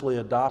universally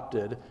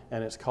adopted,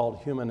 and it's called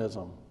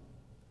humanism,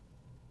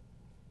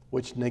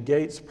 which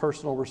negates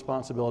personal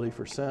responsibility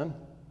for sin,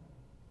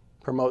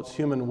 promotes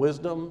human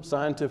wisdom,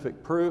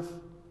 scientific proof,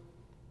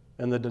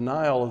 and the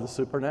denial of the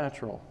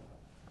supernatural.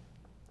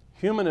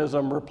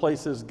 Humanism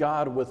replaces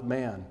God with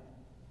man.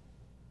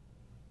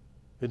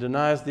 It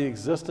denies the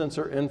existence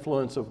or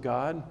influence of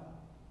God.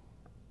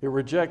 It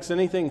rejects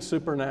anything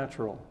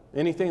supernatural,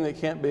 anything that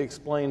can't be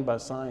explained by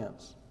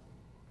science.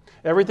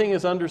 Everything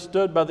is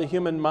understood by the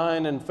human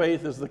mind, and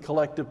faith is the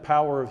collective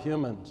power of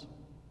humans.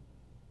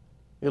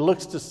 It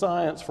looks to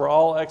science for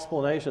all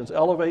explanations,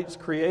 elevates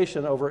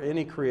creation over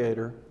any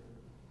creator,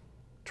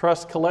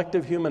 trusts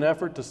collective human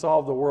effort to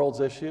solve the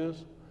world's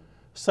issues,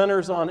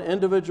 centers on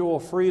individual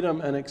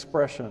freedom and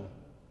expression,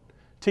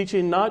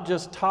 teaching not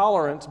just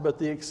tolerance, but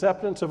the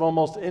acceptance of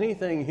almost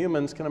anything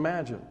humans can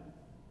imagine.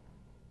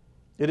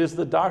 It is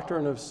the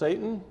doctrine of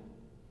Satan.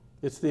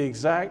 It's the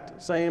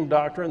exact same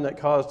doctrine that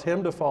caused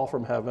him to fall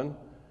from heaven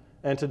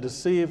and to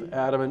deceive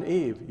Adam and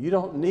Eve. You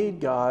don't need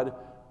God.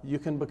 You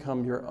can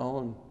become your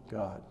own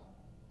God.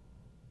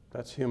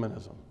 That's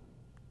humanism.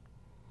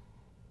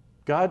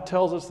 God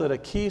tells us that a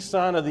key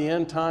sign of the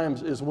end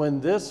times is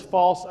when this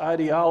false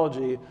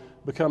ideology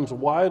becomes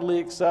widely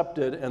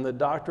accepted and the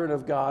doctrine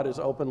of God is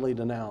openly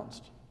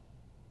denounced.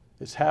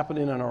 It's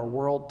happening in our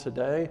world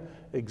today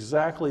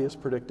exactly as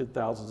predicted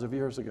thousands of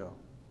years ago.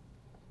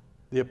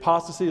 The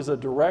apostasy is a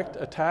direct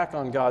attack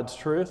on God's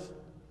truth.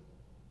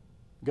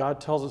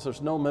 God tells us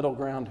there's no middle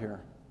ground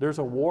here. There's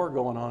a war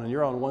going on and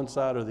you're on one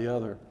side or the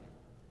other.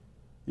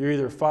 You're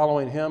either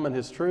following him and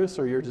his truths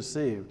or you're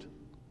deceived.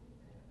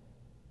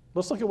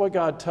 Let's look at what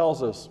God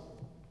tells us.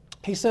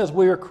 He says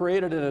we are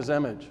created in his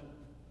image,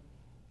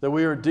 that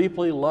we are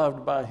deeply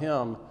loved by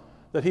him,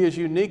 that he has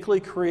uniquely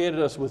created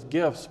us with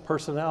gifts,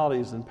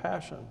 personalities, and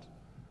passions,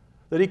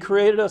 that he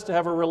created us to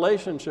have a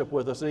relationship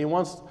with us, and he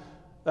wants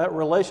that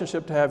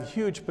relationship to have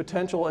huge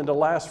potential and to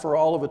last for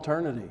all of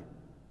eternity.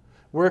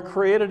 We're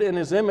created in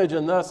his image,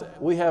 and thus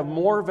we have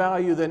more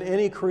value than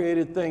any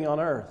created thing on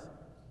earth.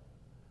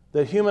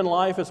 That human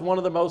life is one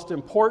of the most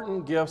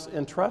important gifts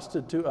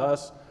entrusted to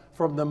us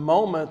from the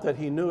moment that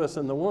he knew us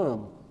in the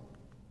womb.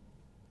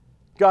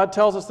 God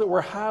tells us that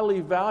we're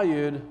highly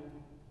valued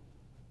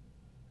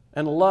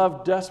and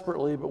loved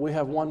desperately, but we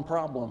have one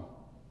problem.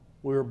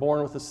 We were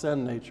born with a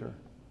sin nature.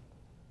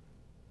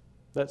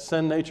 That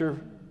sin nature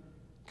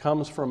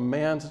comes from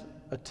man's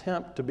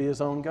attempt to be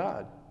his own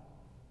God.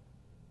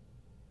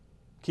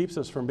 Keeps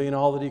us from being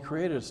all that he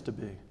created us to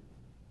be.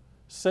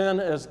 Sin,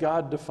 as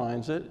God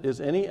defines it,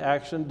 is any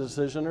action,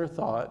 decision, or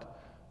thought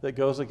that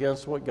goes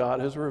against what God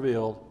has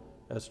revealed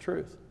as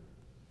truth.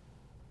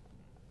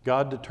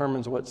 God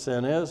determines what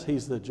sin is.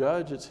 He's the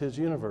judge. It's his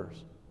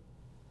universe.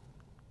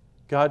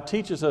 God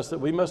teaches us that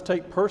we must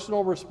take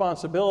personal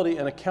responsibility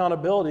and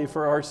accountability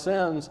for our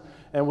sins,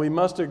 and we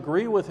must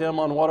agree with him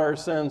on what our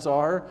sins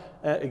are,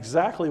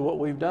 exactly what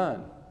we've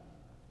done.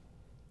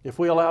 If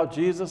we allow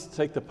Jesus to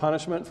take the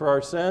punishment for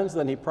our sins,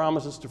 then he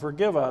promises to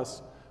forgive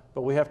us,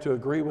 but we have to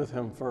agree with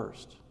him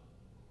first.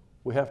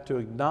 We have to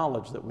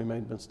acknowledge that we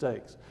made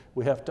mistakes.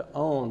 We have to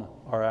own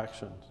our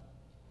actions.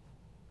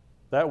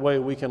 That way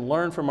we can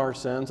learn from our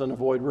sins and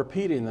avoid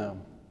repeating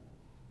them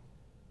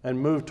and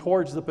move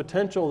towards the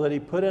potential that he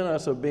put in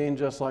us of being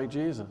just like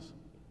Jesus.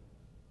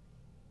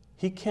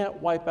 He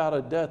can't wipe out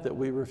a debt that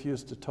we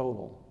refuse to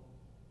total.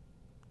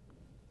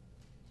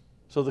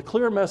 So the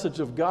clear message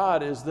of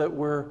God is that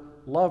we're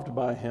loved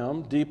by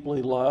him,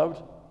 deeply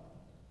loved,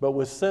 but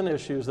with sin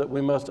issues that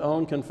we must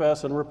own,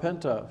 confess, and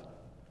repent of.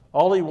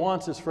 All he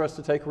wants is for us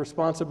to take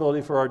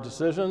responsibility for our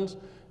decisions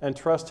and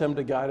trust him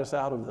to guide us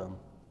out of them.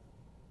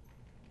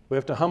 We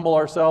have to humble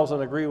ourselves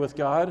and agree with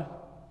God.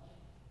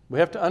 We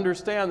have to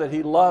understand that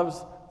he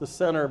loves the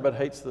sinner but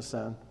hates the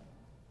sin.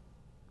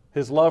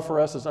 His love for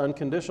us is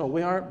unconditional.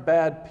 We aren't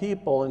bad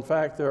people. In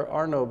fact, there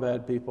are no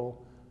bad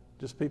people,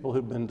 just people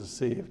who've been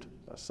deceived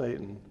by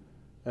Satan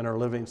and are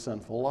living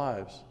sinful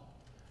lives.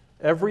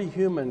 Every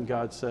human,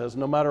 God says,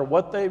 no matter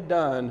what they've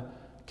done,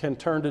 can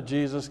turn to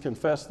Jesus,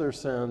 confess their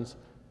sins,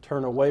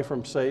 turn away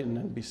from Satan,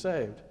 and be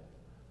saved.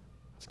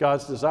 It's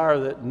God's desire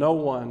that no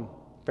one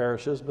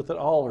perishes, but that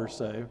all are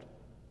saved.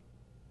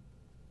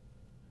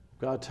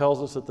 God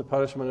tells us that the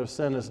punishment of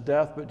sin is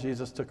death, but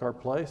Jesus took our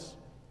place.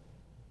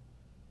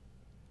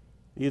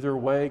 Either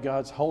way,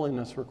 God's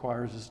holiness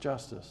requires his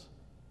justice.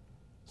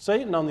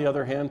 Satan, on the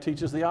other hand,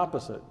 teaches the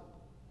opposite.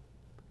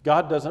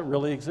 God doesn't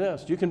really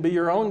exist. You can be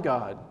your own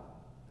God.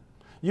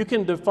 You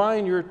can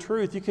define your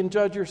truth. You can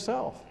judge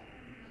yourself.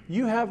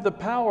 You have the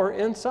power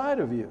inside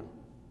of you.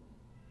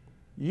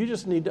 You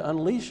just need to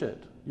unleash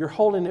it. You're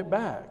holding it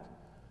back.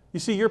 You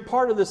see, you're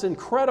part of this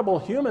incredible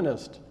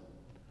humanist,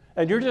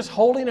 and you're just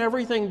holding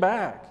everything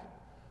back.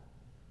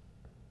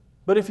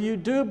 But if you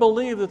do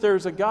believe that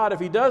there's a God, if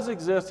he does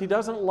exist, he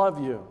doesn't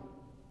love you.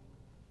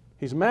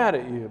 He's mad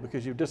at you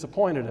because you've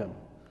disappointed him.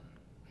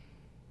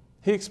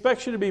 He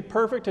expects you to be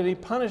perfect, and he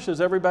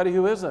punishes everybody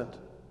who isn't.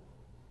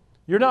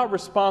 You're not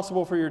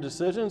responsible for your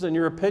decisions, and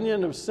your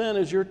opinion of sin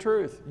is your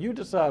truth. You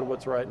decide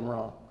what's right and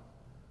wrong.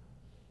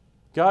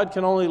 God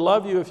can only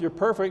love you if you're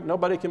perfect.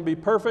 Nobody can be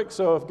perfect,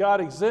 so if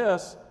God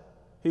exists,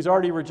 he's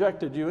already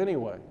rejected you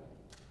anyway.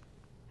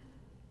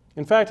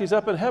 In fact, he's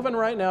up in heaven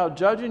right now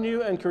judging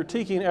you and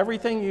critiquing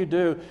everything you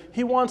do.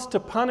 He wants to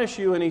punish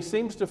you, and he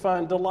seems to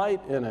find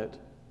delight in it.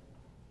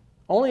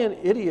 Only an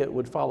idiot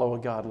would follow a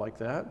God like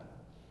that.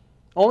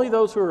 Only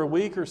those who are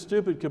weak or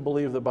stupid could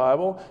believe the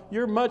Bible.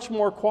 You're much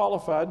more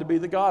qualified to be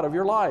the God of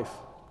your life.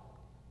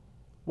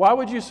 Why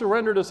would you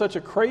surrender to such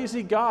a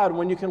crazy God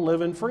when you can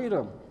live in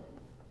freedom?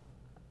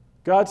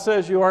 God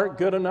says you aren't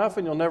good enough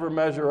and you'll never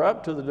measure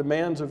up to the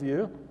demands of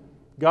you.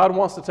 God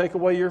wants to take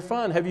away your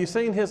fun. Have you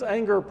seen his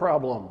anger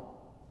problem?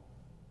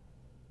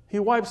 He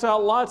wipes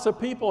out lots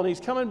of people, and he's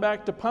coming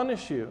back to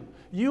punish you.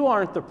 You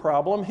aren't the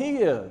problem, he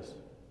is.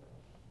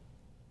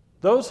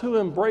 Those who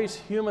embrace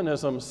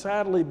humanism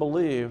sadly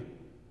believe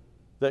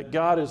that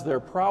God is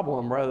their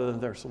problem rather than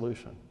their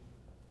solution.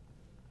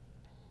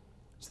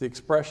 It's the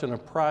expression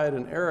of pride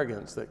and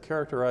arrogance that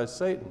characterize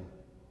Satan.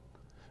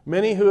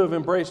 Many who have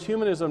embraced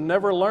humanism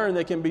never learn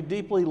they can be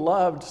deeply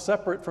loved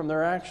separate from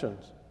their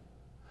actions.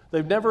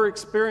 They've never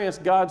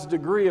experienced God's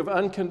degree of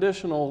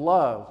unconditional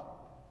love.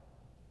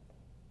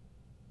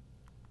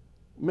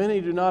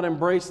 Many do not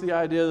embrace the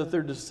idea that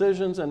their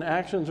decisions and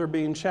actions are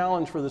being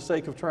challenged for the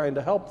sake of trying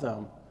to help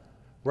them,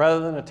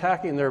 rather than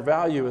attacking their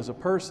value as a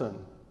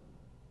person.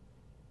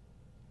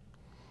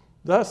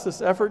 Thus,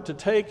 this effort to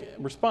take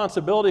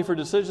responsibility for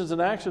decisions and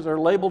actions are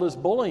labeled as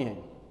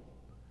bullying.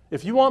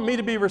 If you want me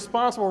to be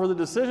responsible for the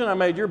decision I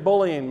made, you're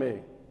bullying me.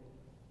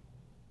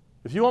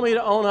 If you want me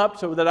to own up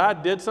to that I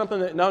did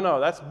something no,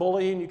 that's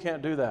bullying, you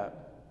can't do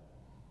that.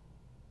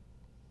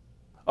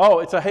 Oh,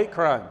 it's a hate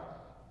crime.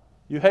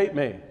 You hate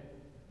me.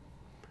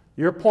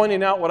 You're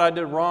pointing out what I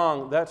did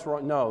wrong, that's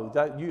wrong. No,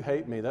 you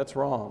hate me, that's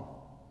wrong.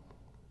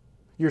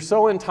 You're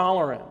so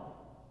intolerant.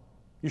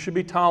 You should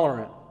be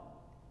tolerant.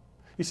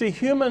 You see,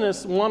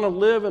 humanists want to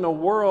live in a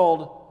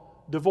world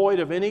devoid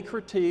of any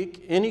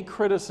critique, any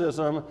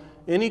criticism,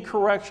 any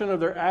correction of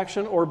their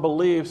action or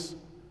beliefs,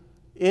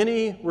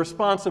 any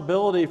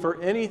responsibility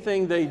for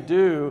anything they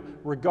do,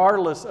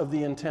 regardless of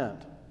the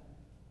intent.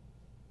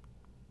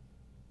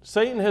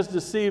 Satan has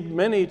deceived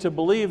many to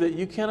believe that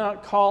you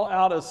cannot call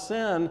out a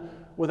sin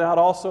without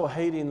also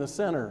hating the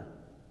sinner.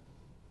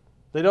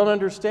 They don't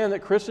understand that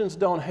Christians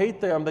don't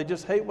hate them, they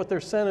just hate what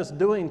their sin is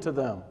doing to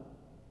them.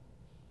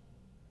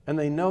 And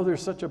they know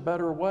there's such a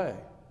better way.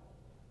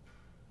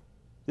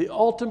 The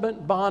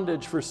ultimate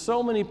bondage for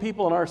so many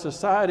people in our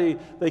society,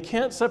 they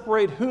can't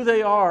separate who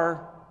they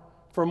are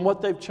from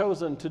what they've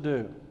chosen to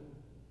do.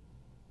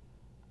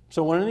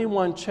 So when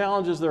anyone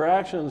challenges their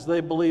actions, they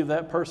believe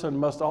that person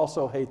must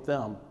also hate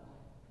them.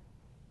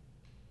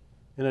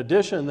 In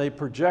addition, they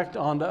project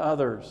onto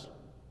others.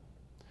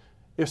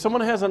 If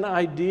someone has an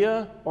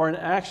idea or an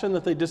action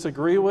that they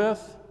disagree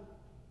with,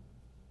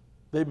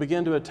 they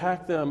begin to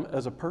attack them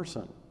as a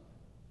person.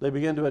 They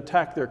begin to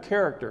attack their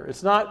character.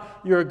 It's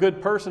not, you're a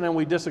good person and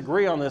we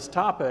disagree on this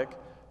topic.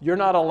 You're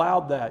not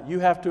allowed that. You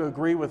have to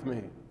agree with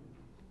me.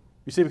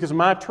 You see, because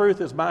my truth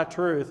is my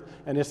truth,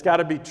 and it's got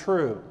to be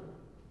true.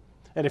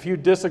 And if you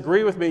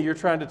disagree with me, you're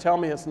trying to tell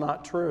me it's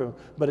not true,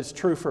 but it's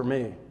true for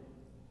me.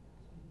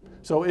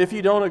 So if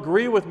you don't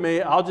agree with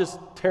me, I'll just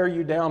tear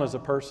you down as a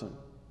person.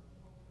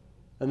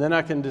 And then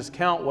I can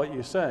discount what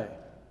you say.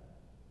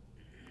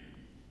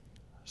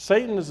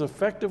 Satan has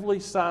effectively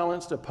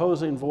silenced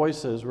opposing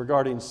voices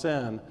regarding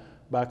sin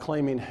by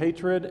claiming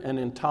hatred and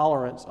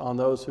intolerance on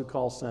those who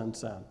call sin,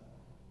 sin.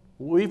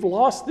 We've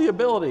lost the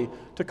ability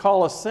to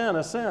call a sin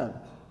a sin.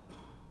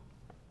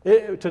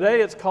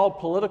 Today it's called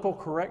political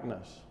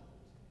correctness.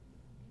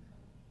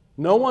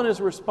 No one is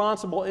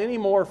responsible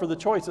anymore for the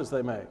choices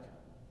they make.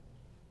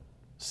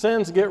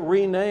 Sins get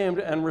renamed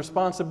and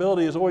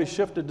responsibility is always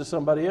shifted to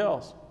somebody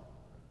else.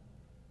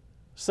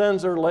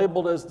 Sins are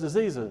labeled as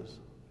diseases.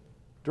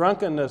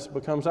 Drunkenness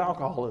becomes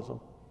alcoholism.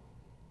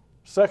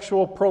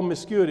 Sexual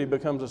promiscuity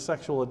becomes a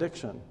sexual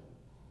addiction.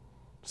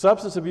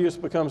 Substance abuse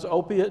becomes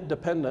opiate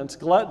dependence.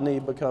 Gluttony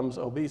becomes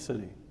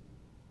obesity.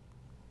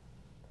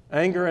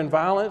 Anger and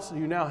violence,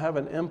 you now have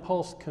an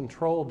impulse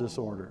control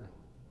disorder.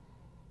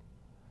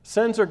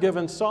 Sins are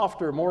given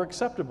softer, more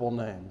acceptable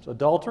names.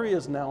 Adultery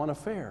is now an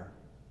affair.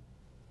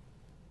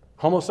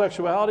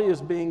 Homosexuality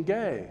is being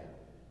gay.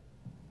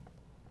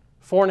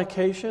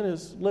 Fornication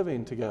is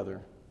living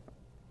together.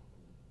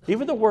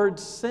 Even the word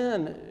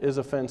sin is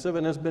offensive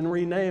and has been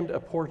renamed a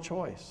poor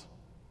choice.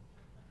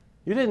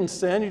 You didn't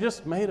sin, you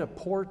just made a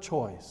poor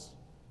choice.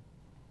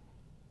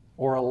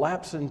 Or a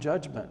lapse in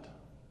judgment.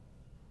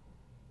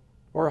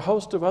 Or a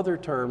host of other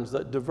terms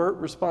that divert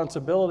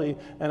responsibility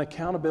and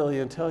accountability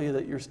and tell you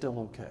that you're still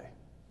okay.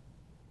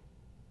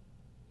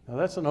 Now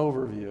that's an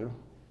overview.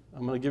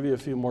 I'm going to give you a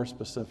few more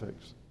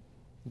specifics.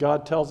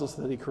 God tells us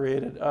that He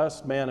created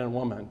us, man and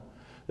woman.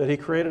 That He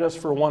created us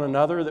for one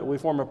another, that we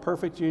form a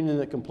perfect union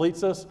that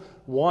completes us,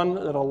 one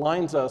that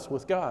aligns us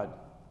with God.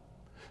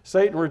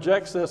 Satan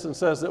rejects this and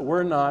says that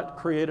we're not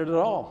created at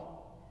all.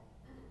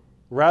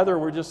 Rather,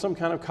 we're just some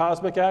kind of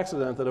cosmic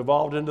accident that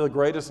evolved into the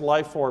greatest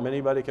life form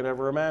anybody can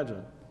ever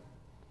imagine.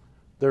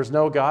 There's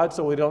no God,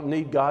 so we don't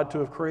need God to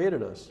have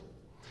created us.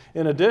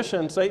 In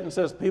addition, Satan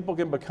says people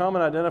can become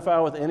and identify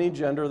with any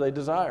gender they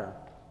desire.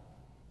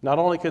 Not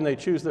only can they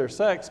choose their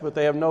sex, but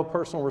they have no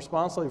personal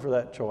responsibility for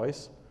that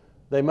choice.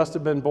 They must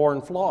have been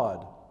born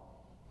flawed.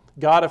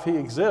 God, if He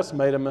exists,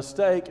 made a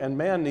mistake, and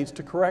man needs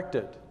to correct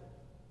it.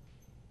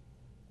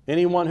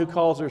 Anyone who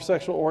calls their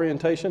sexual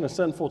orientation a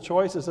sinful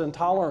choice is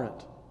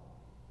intolerant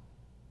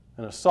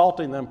and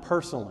assaulting them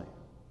personally.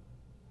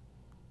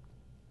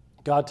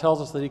 God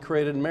tells us that He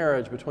created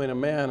marriage between a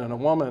man and a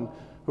woman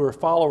who are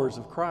followers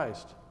of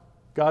Christ.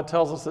 God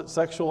tells us that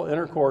sexual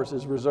intercourse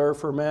is reserved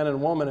for man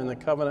and woman in the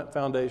covenant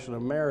foundation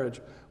of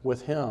marriage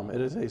with Him. It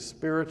is a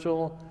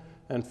spiritual,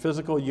 and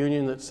physical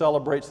union that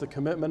celebrates the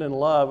commitment and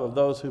love of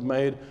those who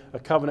made a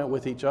covenant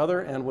with each other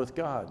and with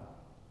God.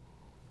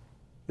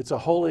 It's a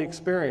holy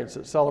experience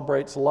that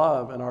celebrates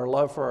love and our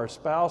love for our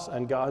spouse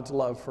and God's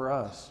love for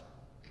us.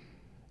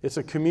 It's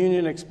a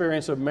communion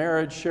experience of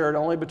marriage shared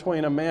only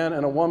between a man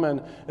and a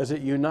woman as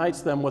it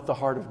unites them with the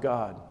heart of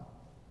God.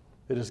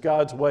 It is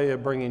God's way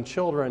of bringing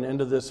children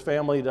into this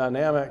family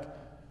dynamic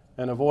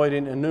and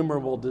avoiding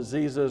innumerable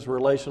diseases,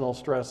 relational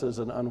stresses,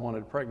 and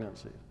unwanted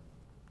pregnancy.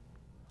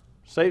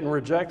 Satan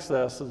rejects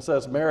this and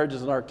says marriage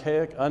is an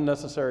archaic,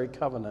 unnecessary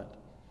covenant.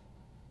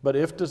 But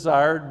if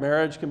desired,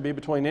 marriage can be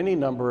between any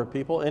number of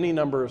people, any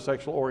number of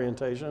sexual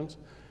orientations.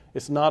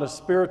 It's not a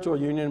spiritual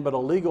union, but a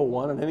legal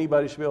one, and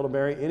anybody should be able to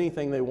marry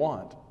anything they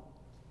want,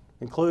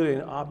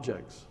 including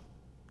objects.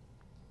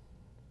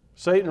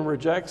 Satan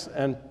rejects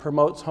and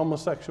promotes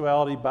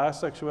homosexuality,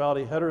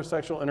 bisexuality,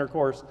 heterosexual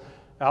intercourse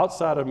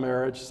outside of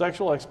marriage,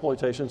 sexual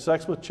exploitation,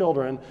 sex with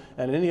children,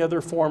 and any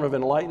other form of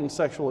enlightened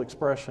sexual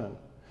expression.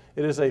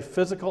 It is a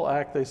physical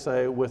act, they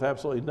say, with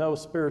absolutely no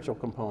spiritual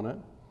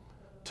component.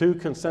 Two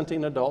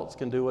consenting adults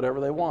can do whatever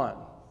they want.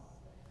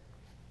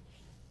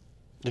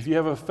 If you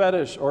have a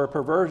fetish or a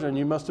perversion,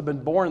 you must have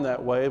been born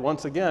that way.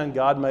 Once again,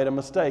 God made a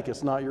mistake.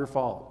 It's not your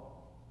fault.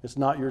 It's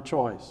not your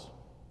choice.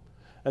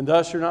 And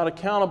thus, you're not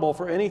accountable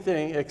for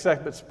anything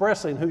except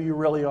expressing who you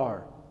really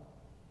are.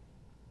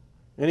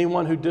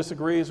 Anyone who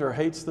disagrees or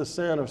hates the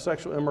sin of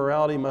sexual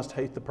immorality must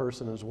hate the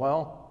person as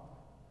well.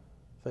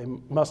 They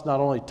must not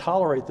only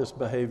tolerate this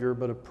behavior,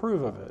 but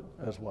approve of it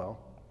as well.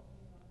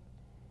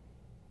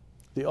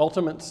 The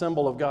ultimate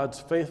symbol of God's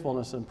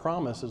faithfulness and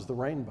promise is the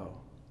rainbow.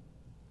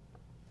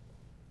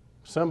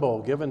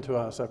 Symbol given to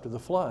us after the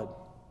flood.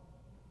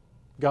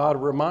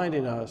 God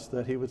reminding us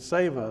that he would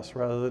save us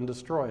rather than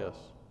destroy us.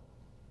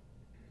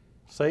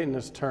 Satan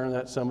has turned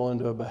that symbol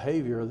into a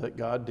behavior that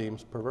God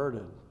deems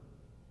perverted.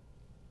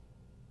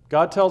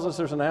 God tells us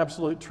there's an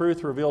absolute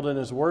truth revealed in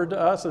his word to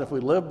us, and if we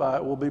live by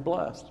it, we'll be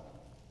blessed.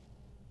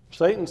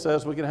 Satan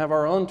says we can have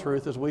our own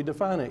truth as we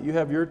define it. You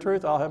have your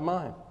truth, I'll have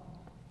mine.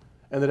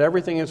 And that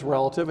everything is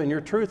relative, and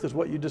your truth is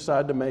what you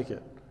decide to make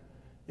it.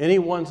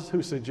 Anyone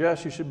who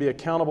suggests you should be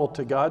accountable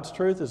to God's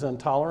truth is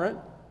intolerant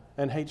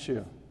and hates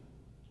you.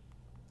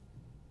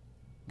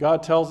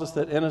 God tells us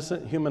that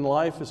innocent human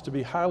life is to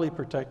be highly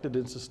protected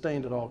and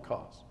sustained at all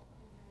costs.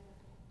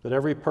 That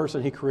every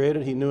person he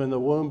created, he knew in the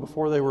womb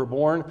before they were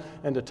born,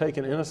 and to take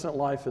an innocent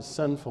life is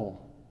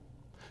sinful.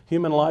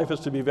 Human life is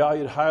to be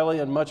valued highly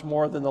and much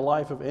more than the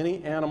life of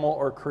any animal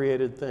or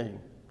created thing.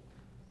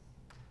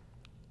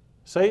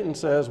 Satan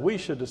says we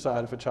should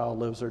decide if a child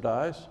lives or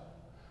dies,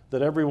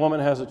 that every woman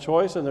has a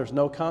choice and there's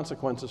no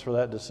consequences for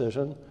that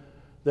decision,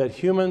 that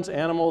humans,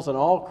 animals, and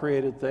all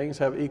created things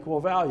have equal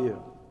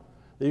value,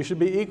 that you should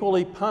be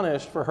equally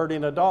punished for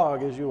hurting a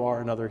dog as you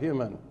are another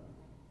human.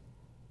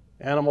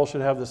 Animals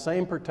should have the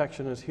same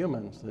protection as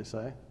humans, they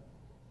say.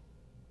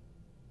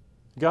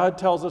 God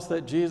tells us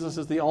that Jesus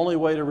is the only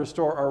way to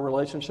restore our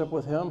relationship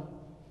with him.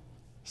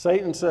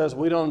 Satan says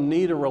we don't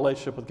need a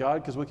relationship with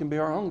God because we can be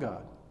our own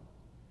God.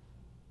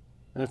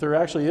 And if there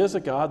actually is a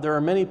God, there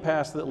are many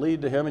paths that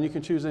lead to him, and you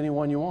can choose any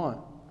one you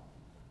want.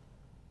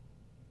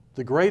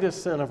 The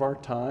greatest sin of our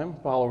time,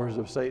 followers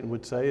of Satan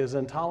would say, is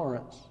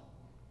intolerance.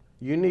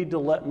 You need to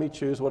let me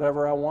choose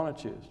whatever I want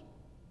to choose.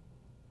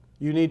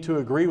 You need to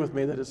agree with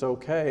me that it's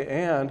okay,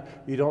 and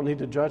you don't need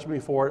to judge me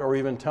for it or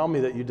even tell me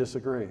that you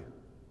disagree.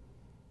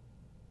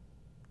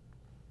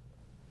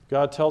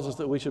 God tells us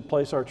that we should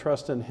place our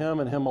trust in him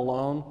and him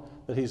alone,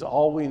 that he's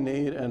all we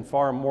need and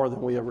far more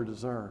than we ever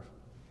deserve.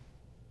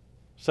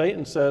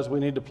 Satan says we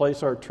need to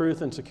place our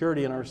truth and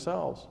security in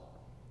ourselves.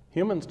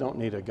 Humans don't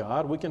need a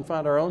God. We can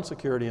find our own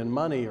security in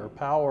money or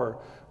power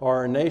or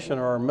our nation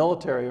or our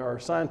military or our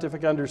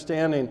scientific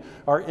understanding,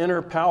 our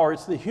inner power.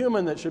 It's the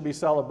human that should be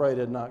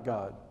celebrated, not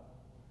God.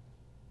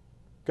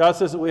 God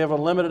says that we have a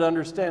limited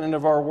understanding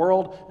of our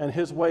world and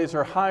his ways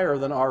are higher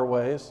than our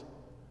ways.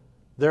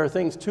 There are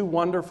things too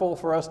wonderful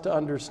for us to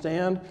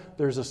understand.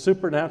 There's a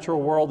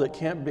supernatural world that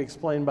can't be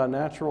explained by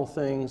natural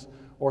things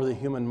or the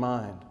human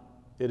mind.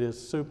 It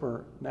is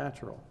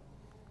supernatural.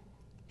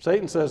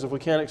 Satan says if we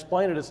can't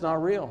explain it, it's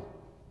not real.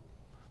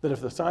 That if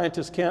the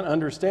scientists can't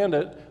understand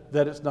it,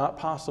 that it's not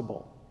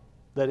possible.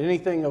 That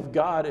anything of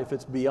God, if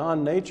it's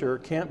beyond nature,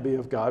 can't be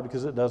of God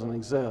because it doesn't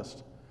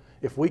exist.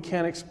 If we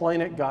can't explain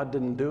it, God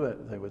didn't do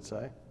it, they would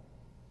say.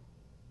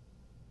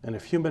 And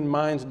if human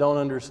minds don't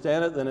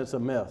understand it, then it's a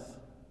myth.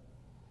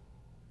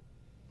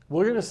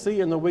 We're going to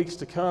see in the weeks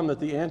to come that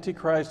the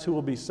Antichrist, who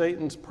will be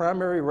Satan's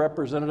primary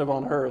representative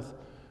on earth,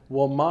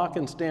 will mock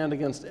and stand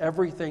against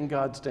everything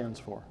God stands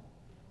for.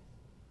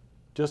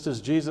 Just as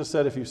Jesus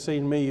said, if you've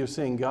seen me, you've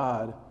seen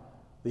God,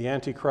 the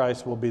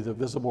Antichrist will be the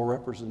visible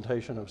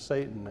representation of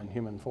Satan in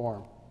human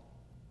form.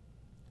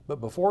 But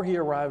before he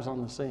arrives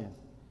on the scene,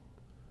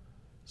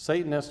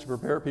 Satan has to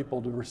prepare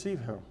people to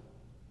receive him.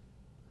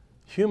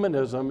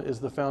 Humanism is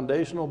the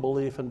foundational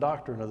belief and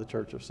doctrine of the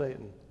Church of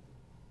Satan.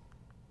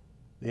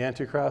 The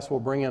Antichrist will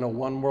bring in a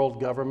one-world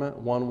government,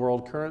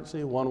 one-world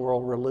currency,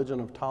 one-world religion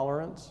of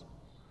tolerance,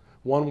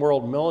 one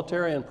world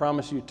military, and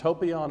promise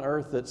utopia on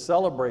earth that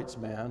celebrates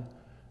man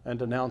and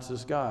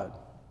denounces God.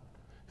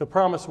 He'll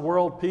promise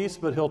world peace,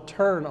 but he'll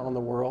turn on the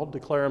world,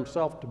 declare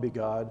himself to be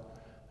God,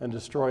 and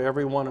destroy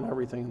everyone and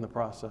everything in the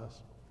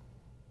process.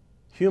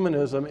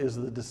 Humanism is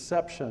the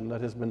deception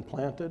that has been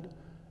planted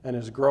and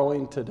is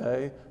growing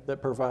today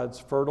that provides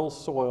fertile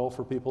soil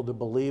for people to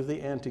believe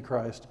the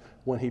Antichrist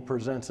when he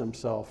presents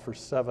himself for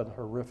 7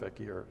 horrific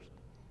years.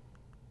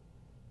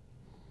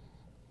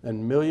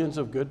 And millions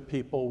of good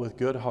people with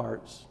good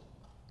hearts,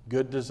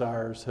 good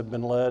desires have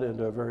been led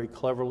into a very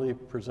cleverly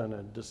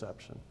presented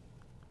deception.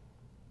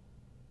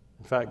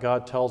 In fact,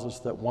 God tells us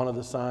that one of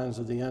the signs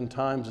of the end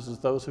times is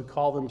that those who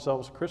call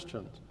themselves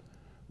Christians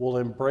will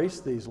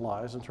embrace these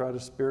lies and try to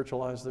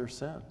spiritualize their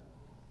sin.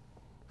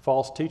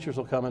 False teachers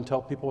will come and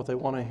tell people what they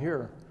want to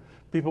hear.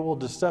 People will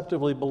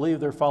deceptively believe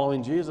they're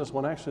following Jesus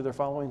when actually they're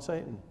following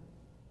Satan.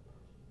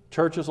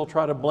 Churches will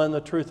try to blend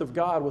the truth of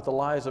God with the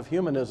lies of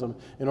humanism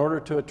in order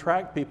to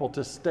attract people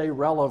to stay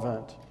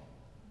relevant,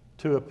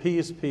 to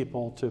appease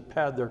people, to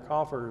pad their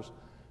coffers,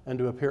 and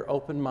to appear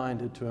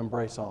open-minded to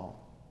embrace all.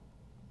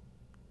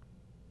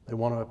 They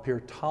want to appear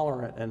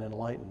tolerant and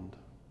enlightened.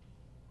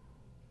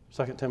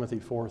 2 Timothy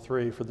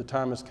 4:3, for the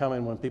time is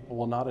coming when people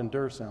will not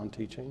endure sound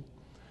teaching,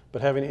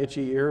 but having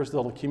itchy ears,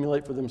 they'll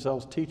accumulate for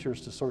themselves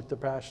teachers to sort their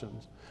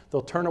passions.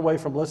 They'll turn away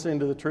from listening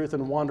to the truth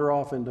and wander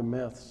off into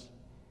myths.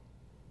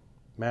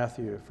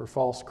 Matthew, for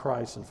false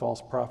Christs and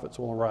false prophets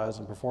will arise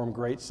and perform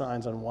great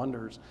signs and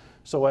wonders,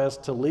 so as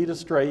to lead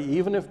astray,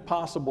 even if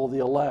possible, the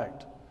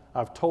elect.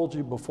 I've told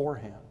you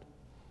beforehand.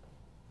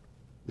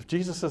 If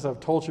Jesus says, I've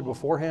told you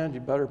beforehand, you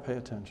better pay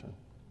attention.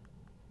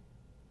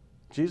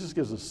 Jesus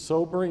gives a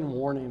sobering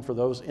warning for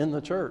those in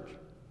the church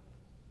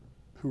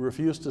who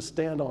refuse to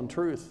stand on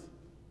truth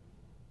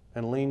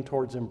and lean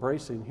towards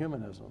embracing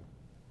humanism.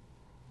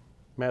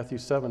 Matthew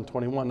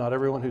 7:21, not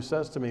everyone who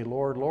says to me,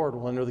 Lord, Lord,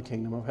 will enter the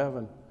kingdom of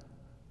heaven,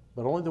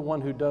 but only the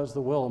one who does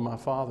the will of my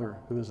Father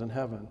who is in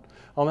heaven.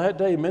 On that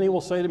day, many will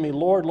say to me,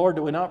 Lord, Lord,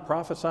 do we not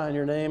prophesy in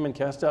your name and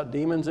cast out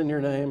demons in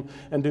your name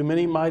and do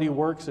many mighty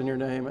works in your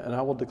name? And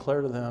I will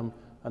declare to them,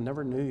 I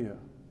never knew you.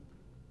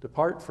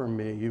 Depart from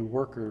me, you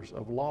workers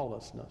of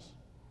lawlessness.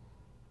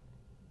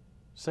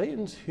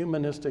 Satan's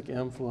humanistic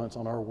influence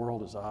on our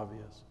world is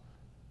obvious.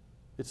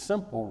 It's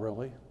simple,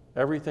 really.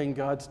 Everything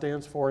God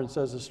stands for and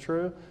says is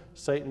true,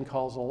 Satan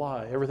calls a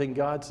lie. Everything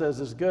God says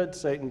is good,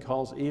 Satan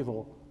calls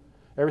evil.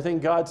 Everything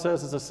God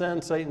says is a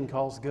sin, Satan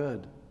calls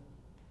good.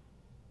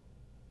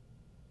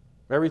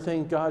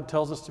 Everything God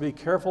tells us to be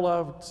careful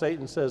of,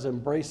 Satan says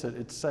embrace it,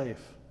 it's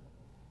safe.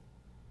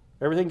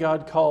 Everything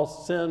God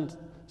calls sin,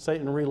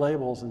 Satan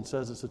relabels and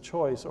says it's a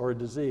choice or a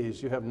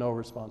disease. You have no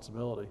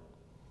responsibility.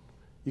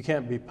 You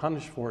can't be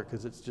punished for it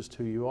because it's just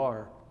who you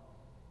are.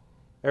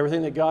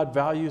 Everything that God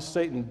values,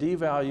 Satan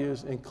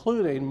devalues,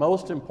 including,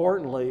 most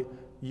importantly,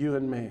 you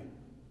and me.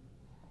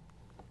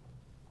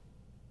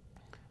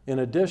 In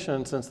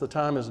addition, since the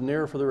time is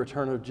near for the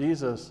return of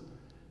Jesus,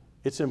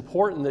 it's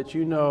important that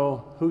you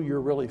know who you're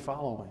really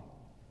following.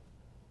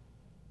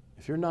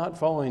 If you're not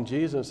following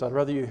Jesus, I'd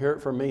rather you hear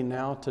it from me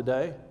now,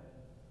 today,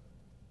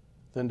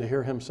 than to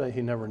hear him say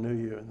he never knew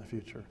you in the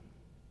future.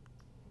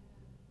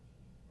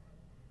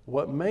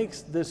 What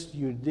makes this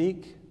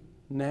unique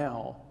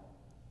now,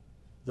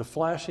 the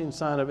flashing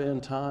sign of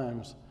end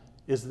times,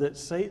 is that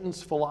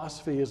Satan's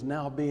philosophy is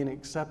now being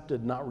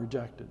accepted, not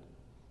rejected.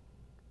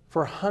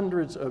 For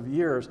hundreds of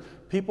years,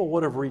 people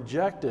would have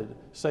rejected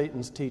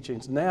Satan's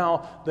teachings.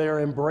 Now they are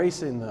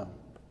embracing them,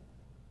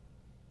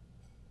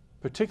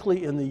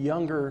 particularly in the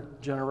younger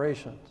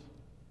generations.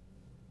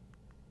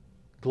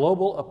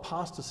 Global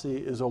apostasy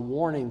is a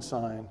warning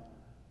sign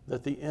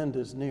that the end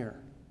is near.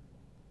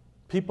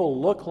 People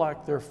look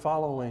like they're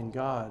following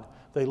God.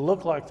 They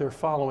look like they're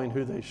following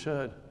who they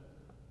should,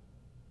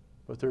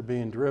 but they're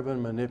being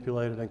driven,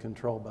 manipulated, and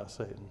controlled by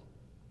Satan.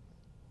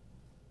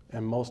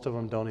 And most of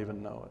them don't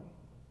even know it.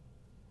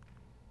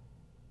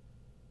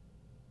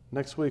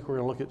 Next week, we're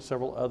going to look at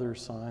several other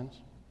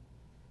signs.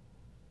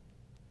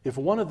 If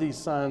one of these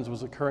signs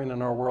was occurring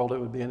in our world, it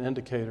would be an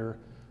indicator.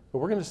 But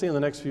we're going to see in the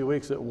next few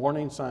weeks that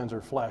warning signs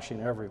are flashing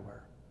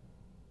everywhere,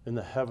 in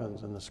the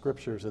heavens, in the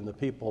scriptures, in the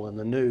people, in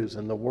the news,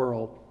 in the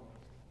world.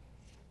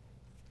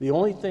 The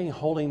only thing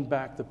holding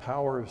back the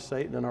power of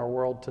Satan in our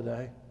world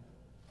today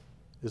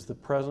is the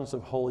presence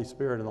of Holy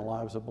Spirit in the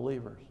lives of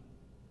believers.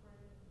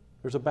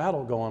 There's a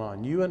battle going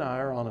on. You and I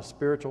are on a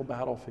spiritual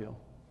battlefield.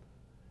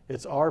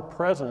 It's our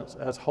presence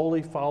as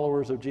holy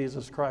followers of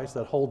Jesus Christ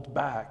that holds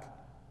back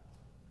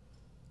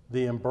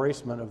the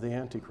embracement of the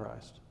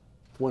Antichrist.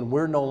 When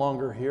we're no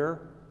longer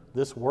here,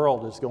 this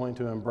world is going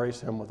to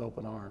embrace him with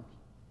open arms.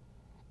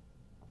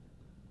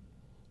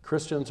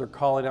 Christians are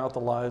calling out the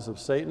lies of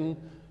Satan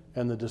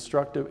and the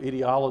destructive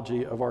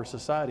ideology of our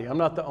society. I'm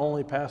not the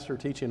only pastor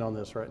teaching on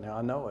this right now.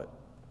 I know it,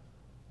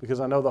 because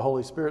I know the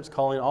Holy Spirit's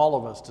calling all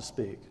of us to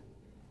speak.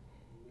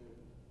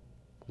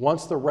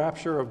 Once the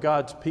rapture of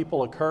God's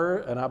people occur,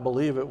 and I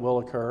believe it will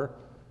occur,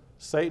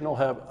 Satan will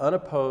have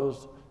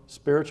unopposed,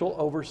 spiritual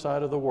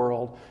oversight of the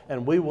world,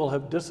 and we will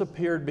have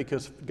disappeared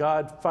because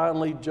God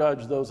finally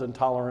judged those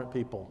intolerant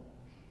people.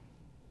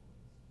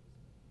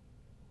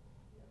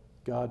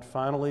 God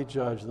finally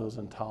judged those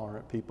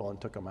intolerant people and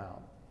took them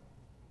out.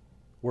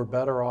 We're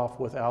better off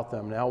without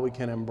them. Now we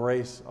can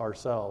embrace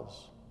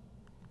ourselves.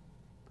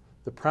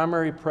 The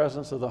primary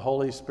presence of the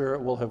Holy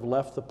Spirit will have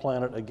left the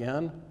planet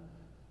again.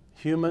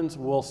 Humans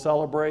will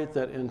celebrate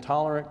that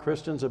intolerant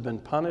Christians have been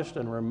punished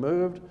and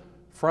removed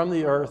from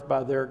the earth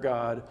by their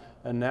God,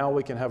 and now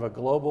we can have a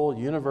global,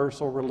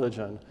 universal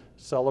religion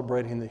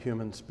celebrating the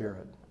human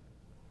spirit.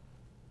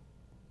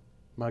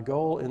 My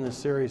goal in this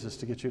series is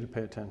to get you to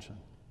pay attention.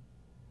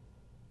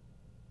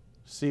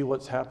 See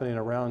what's happening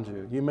around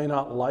you. You may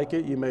not like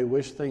it. You may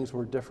wish things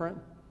were different.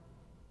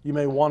 You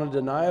may want to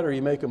deny it, or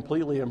you may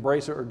completely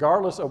embrace it.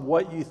 Regardless of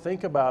what you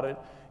think about it,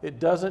 it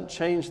doesn't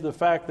change the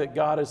fact that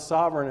God is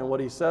sovereign and what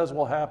He says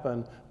will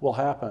happen will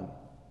happen.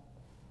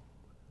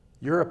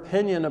 Your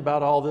opinion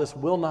about all this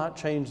will not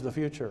change the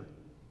future,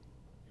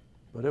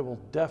 but it will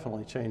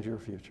definitely change your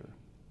future.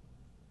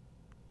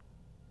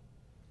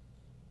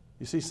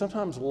 You see,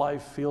 sometimes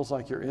life feels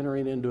like you're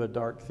entering into a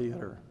dark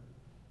theater,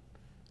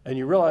 and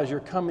you realize you're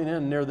coming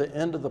in near the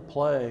end of the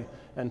play,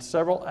 and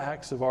several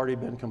acts have already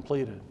been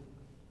completed.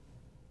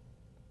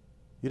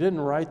 You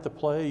didn't write the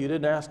play. You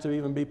didn't ask to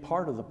even be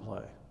part of the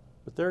play.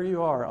 But there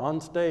you are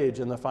on stage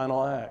in the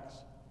final acts.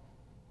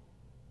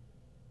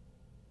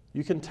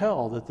 You can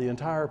tell that the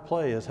entire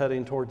play is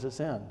heading towards its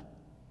end.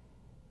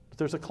 But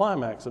there's a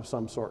climax of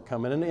some sort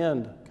coming, an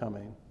end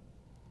coming,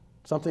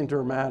 something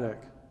dramatic.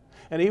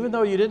 And even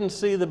though you didn't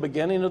see the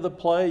beginning of the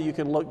play, you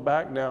can look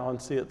back now and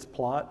see its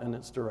plot and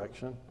its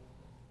direction.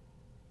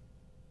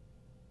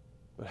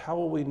 But how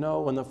will we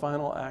know when the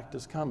final act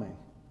is coming?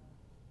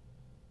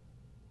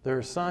 There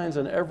are signs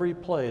in every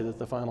play that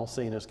the final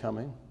scene is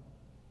coming.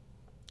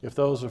 If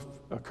those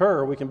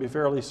occur, we can be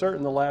fairly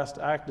certain the last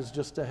act is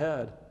just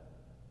ahead.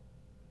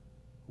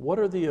 What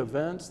are the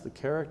events, the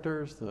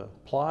characters, the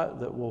plot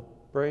that will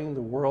bring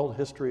the world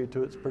history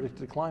to its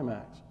predicted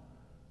climax?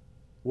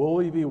 Will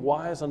we be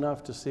wise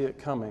enough to see it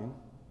coming?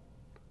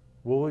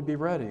 Will we be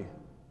ready?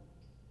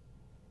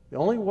 The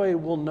only way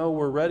we'll know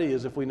we're ready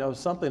is if we know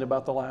something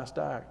about the last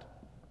act.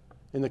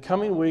 In the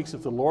coming weeks,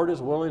 if the Lord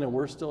is willing and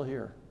we're still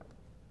here,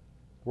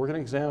 we're going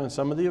to examine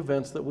some of the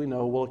events that we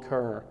know will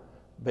occur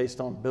based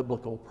on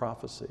biblical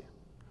prophecy.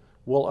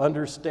 We'll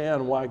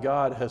understand why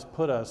God has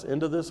put us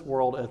into this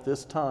world at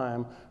this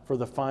time for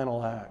the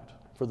final act,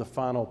 for the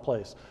final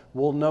place.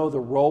 We'll know the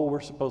role we're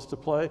supposed to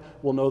play.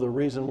 We'll know the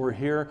reason we're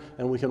here,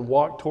 and we can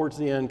walk towards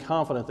the end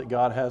confident that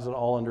God has it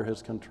all under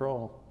His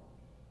control.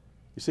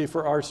 You see,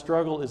 for our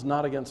struggle is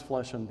not against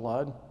flesh and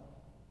blood,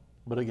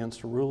 but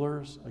against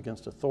rulers,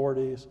 against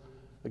authorities,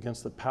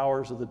 against the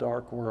powers of the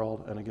dark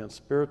world, and against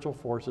spiritual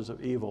forces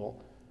of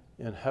evil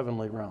in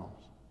heavenly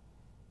realms.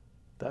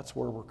 That's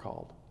where we're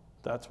called.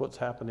 That's what's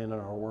happening in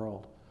our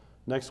world.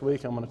 Next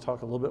week, I'm going to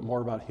talk a little bit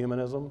more about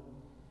humanism,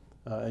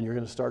 and you're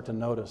going to start to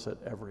notice it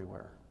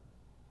everywhere.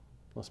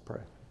 Let's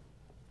pray.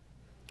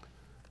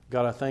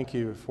 God, I thank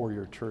you for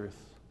your truth.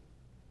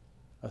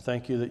 I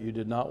thank you that you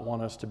did not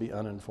want us to be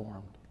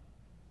uninformed.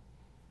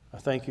 I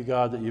thank you,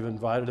 God, that you've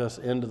invited us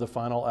into the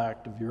final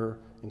act of your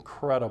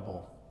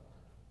incredible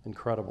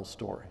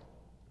story.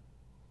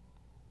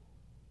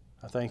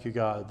 I thank you,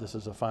 God, this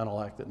is a final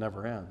act that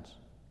never ends.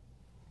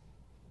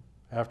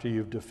 After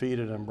you've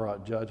defeated and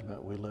brought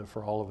judgment, we live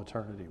for all of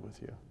eternity with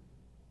you.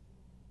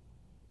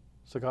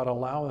 So God,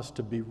 allow us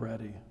to be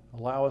ready.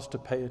 Allow us to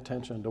pay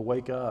attention, to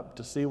wake up,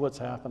 to see what's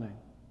happening,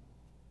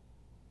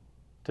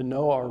 to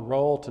know our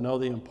role, to know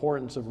the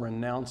importance of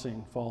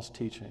renouncing false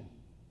teaching,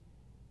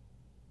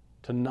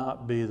 to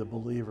not be the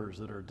believers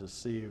that are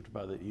deceived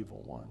by the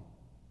evil one.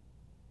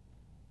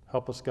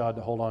 Help us, God,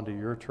 to hold on to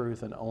your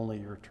truth and only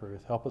your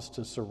truth. Help us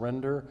to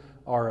surrender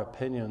our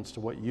opinions to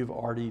what you've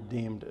already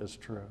deemed as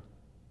true.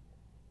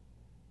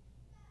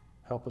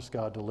 Help us,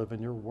 God, to live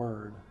in your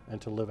word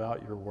and to live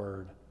out your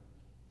word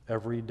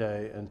every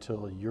day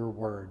until your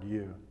word,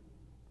 you,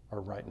 are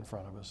right in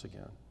front of us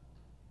again.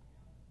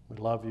 We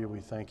love you.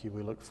 We thank you.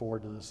 We look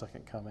forward to the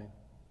second coming.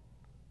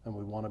 And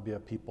we want to be a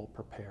people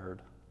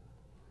prepared.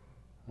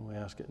 And we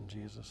ask it in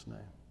Jesus'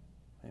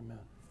 name.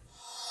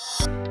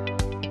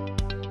 Amen.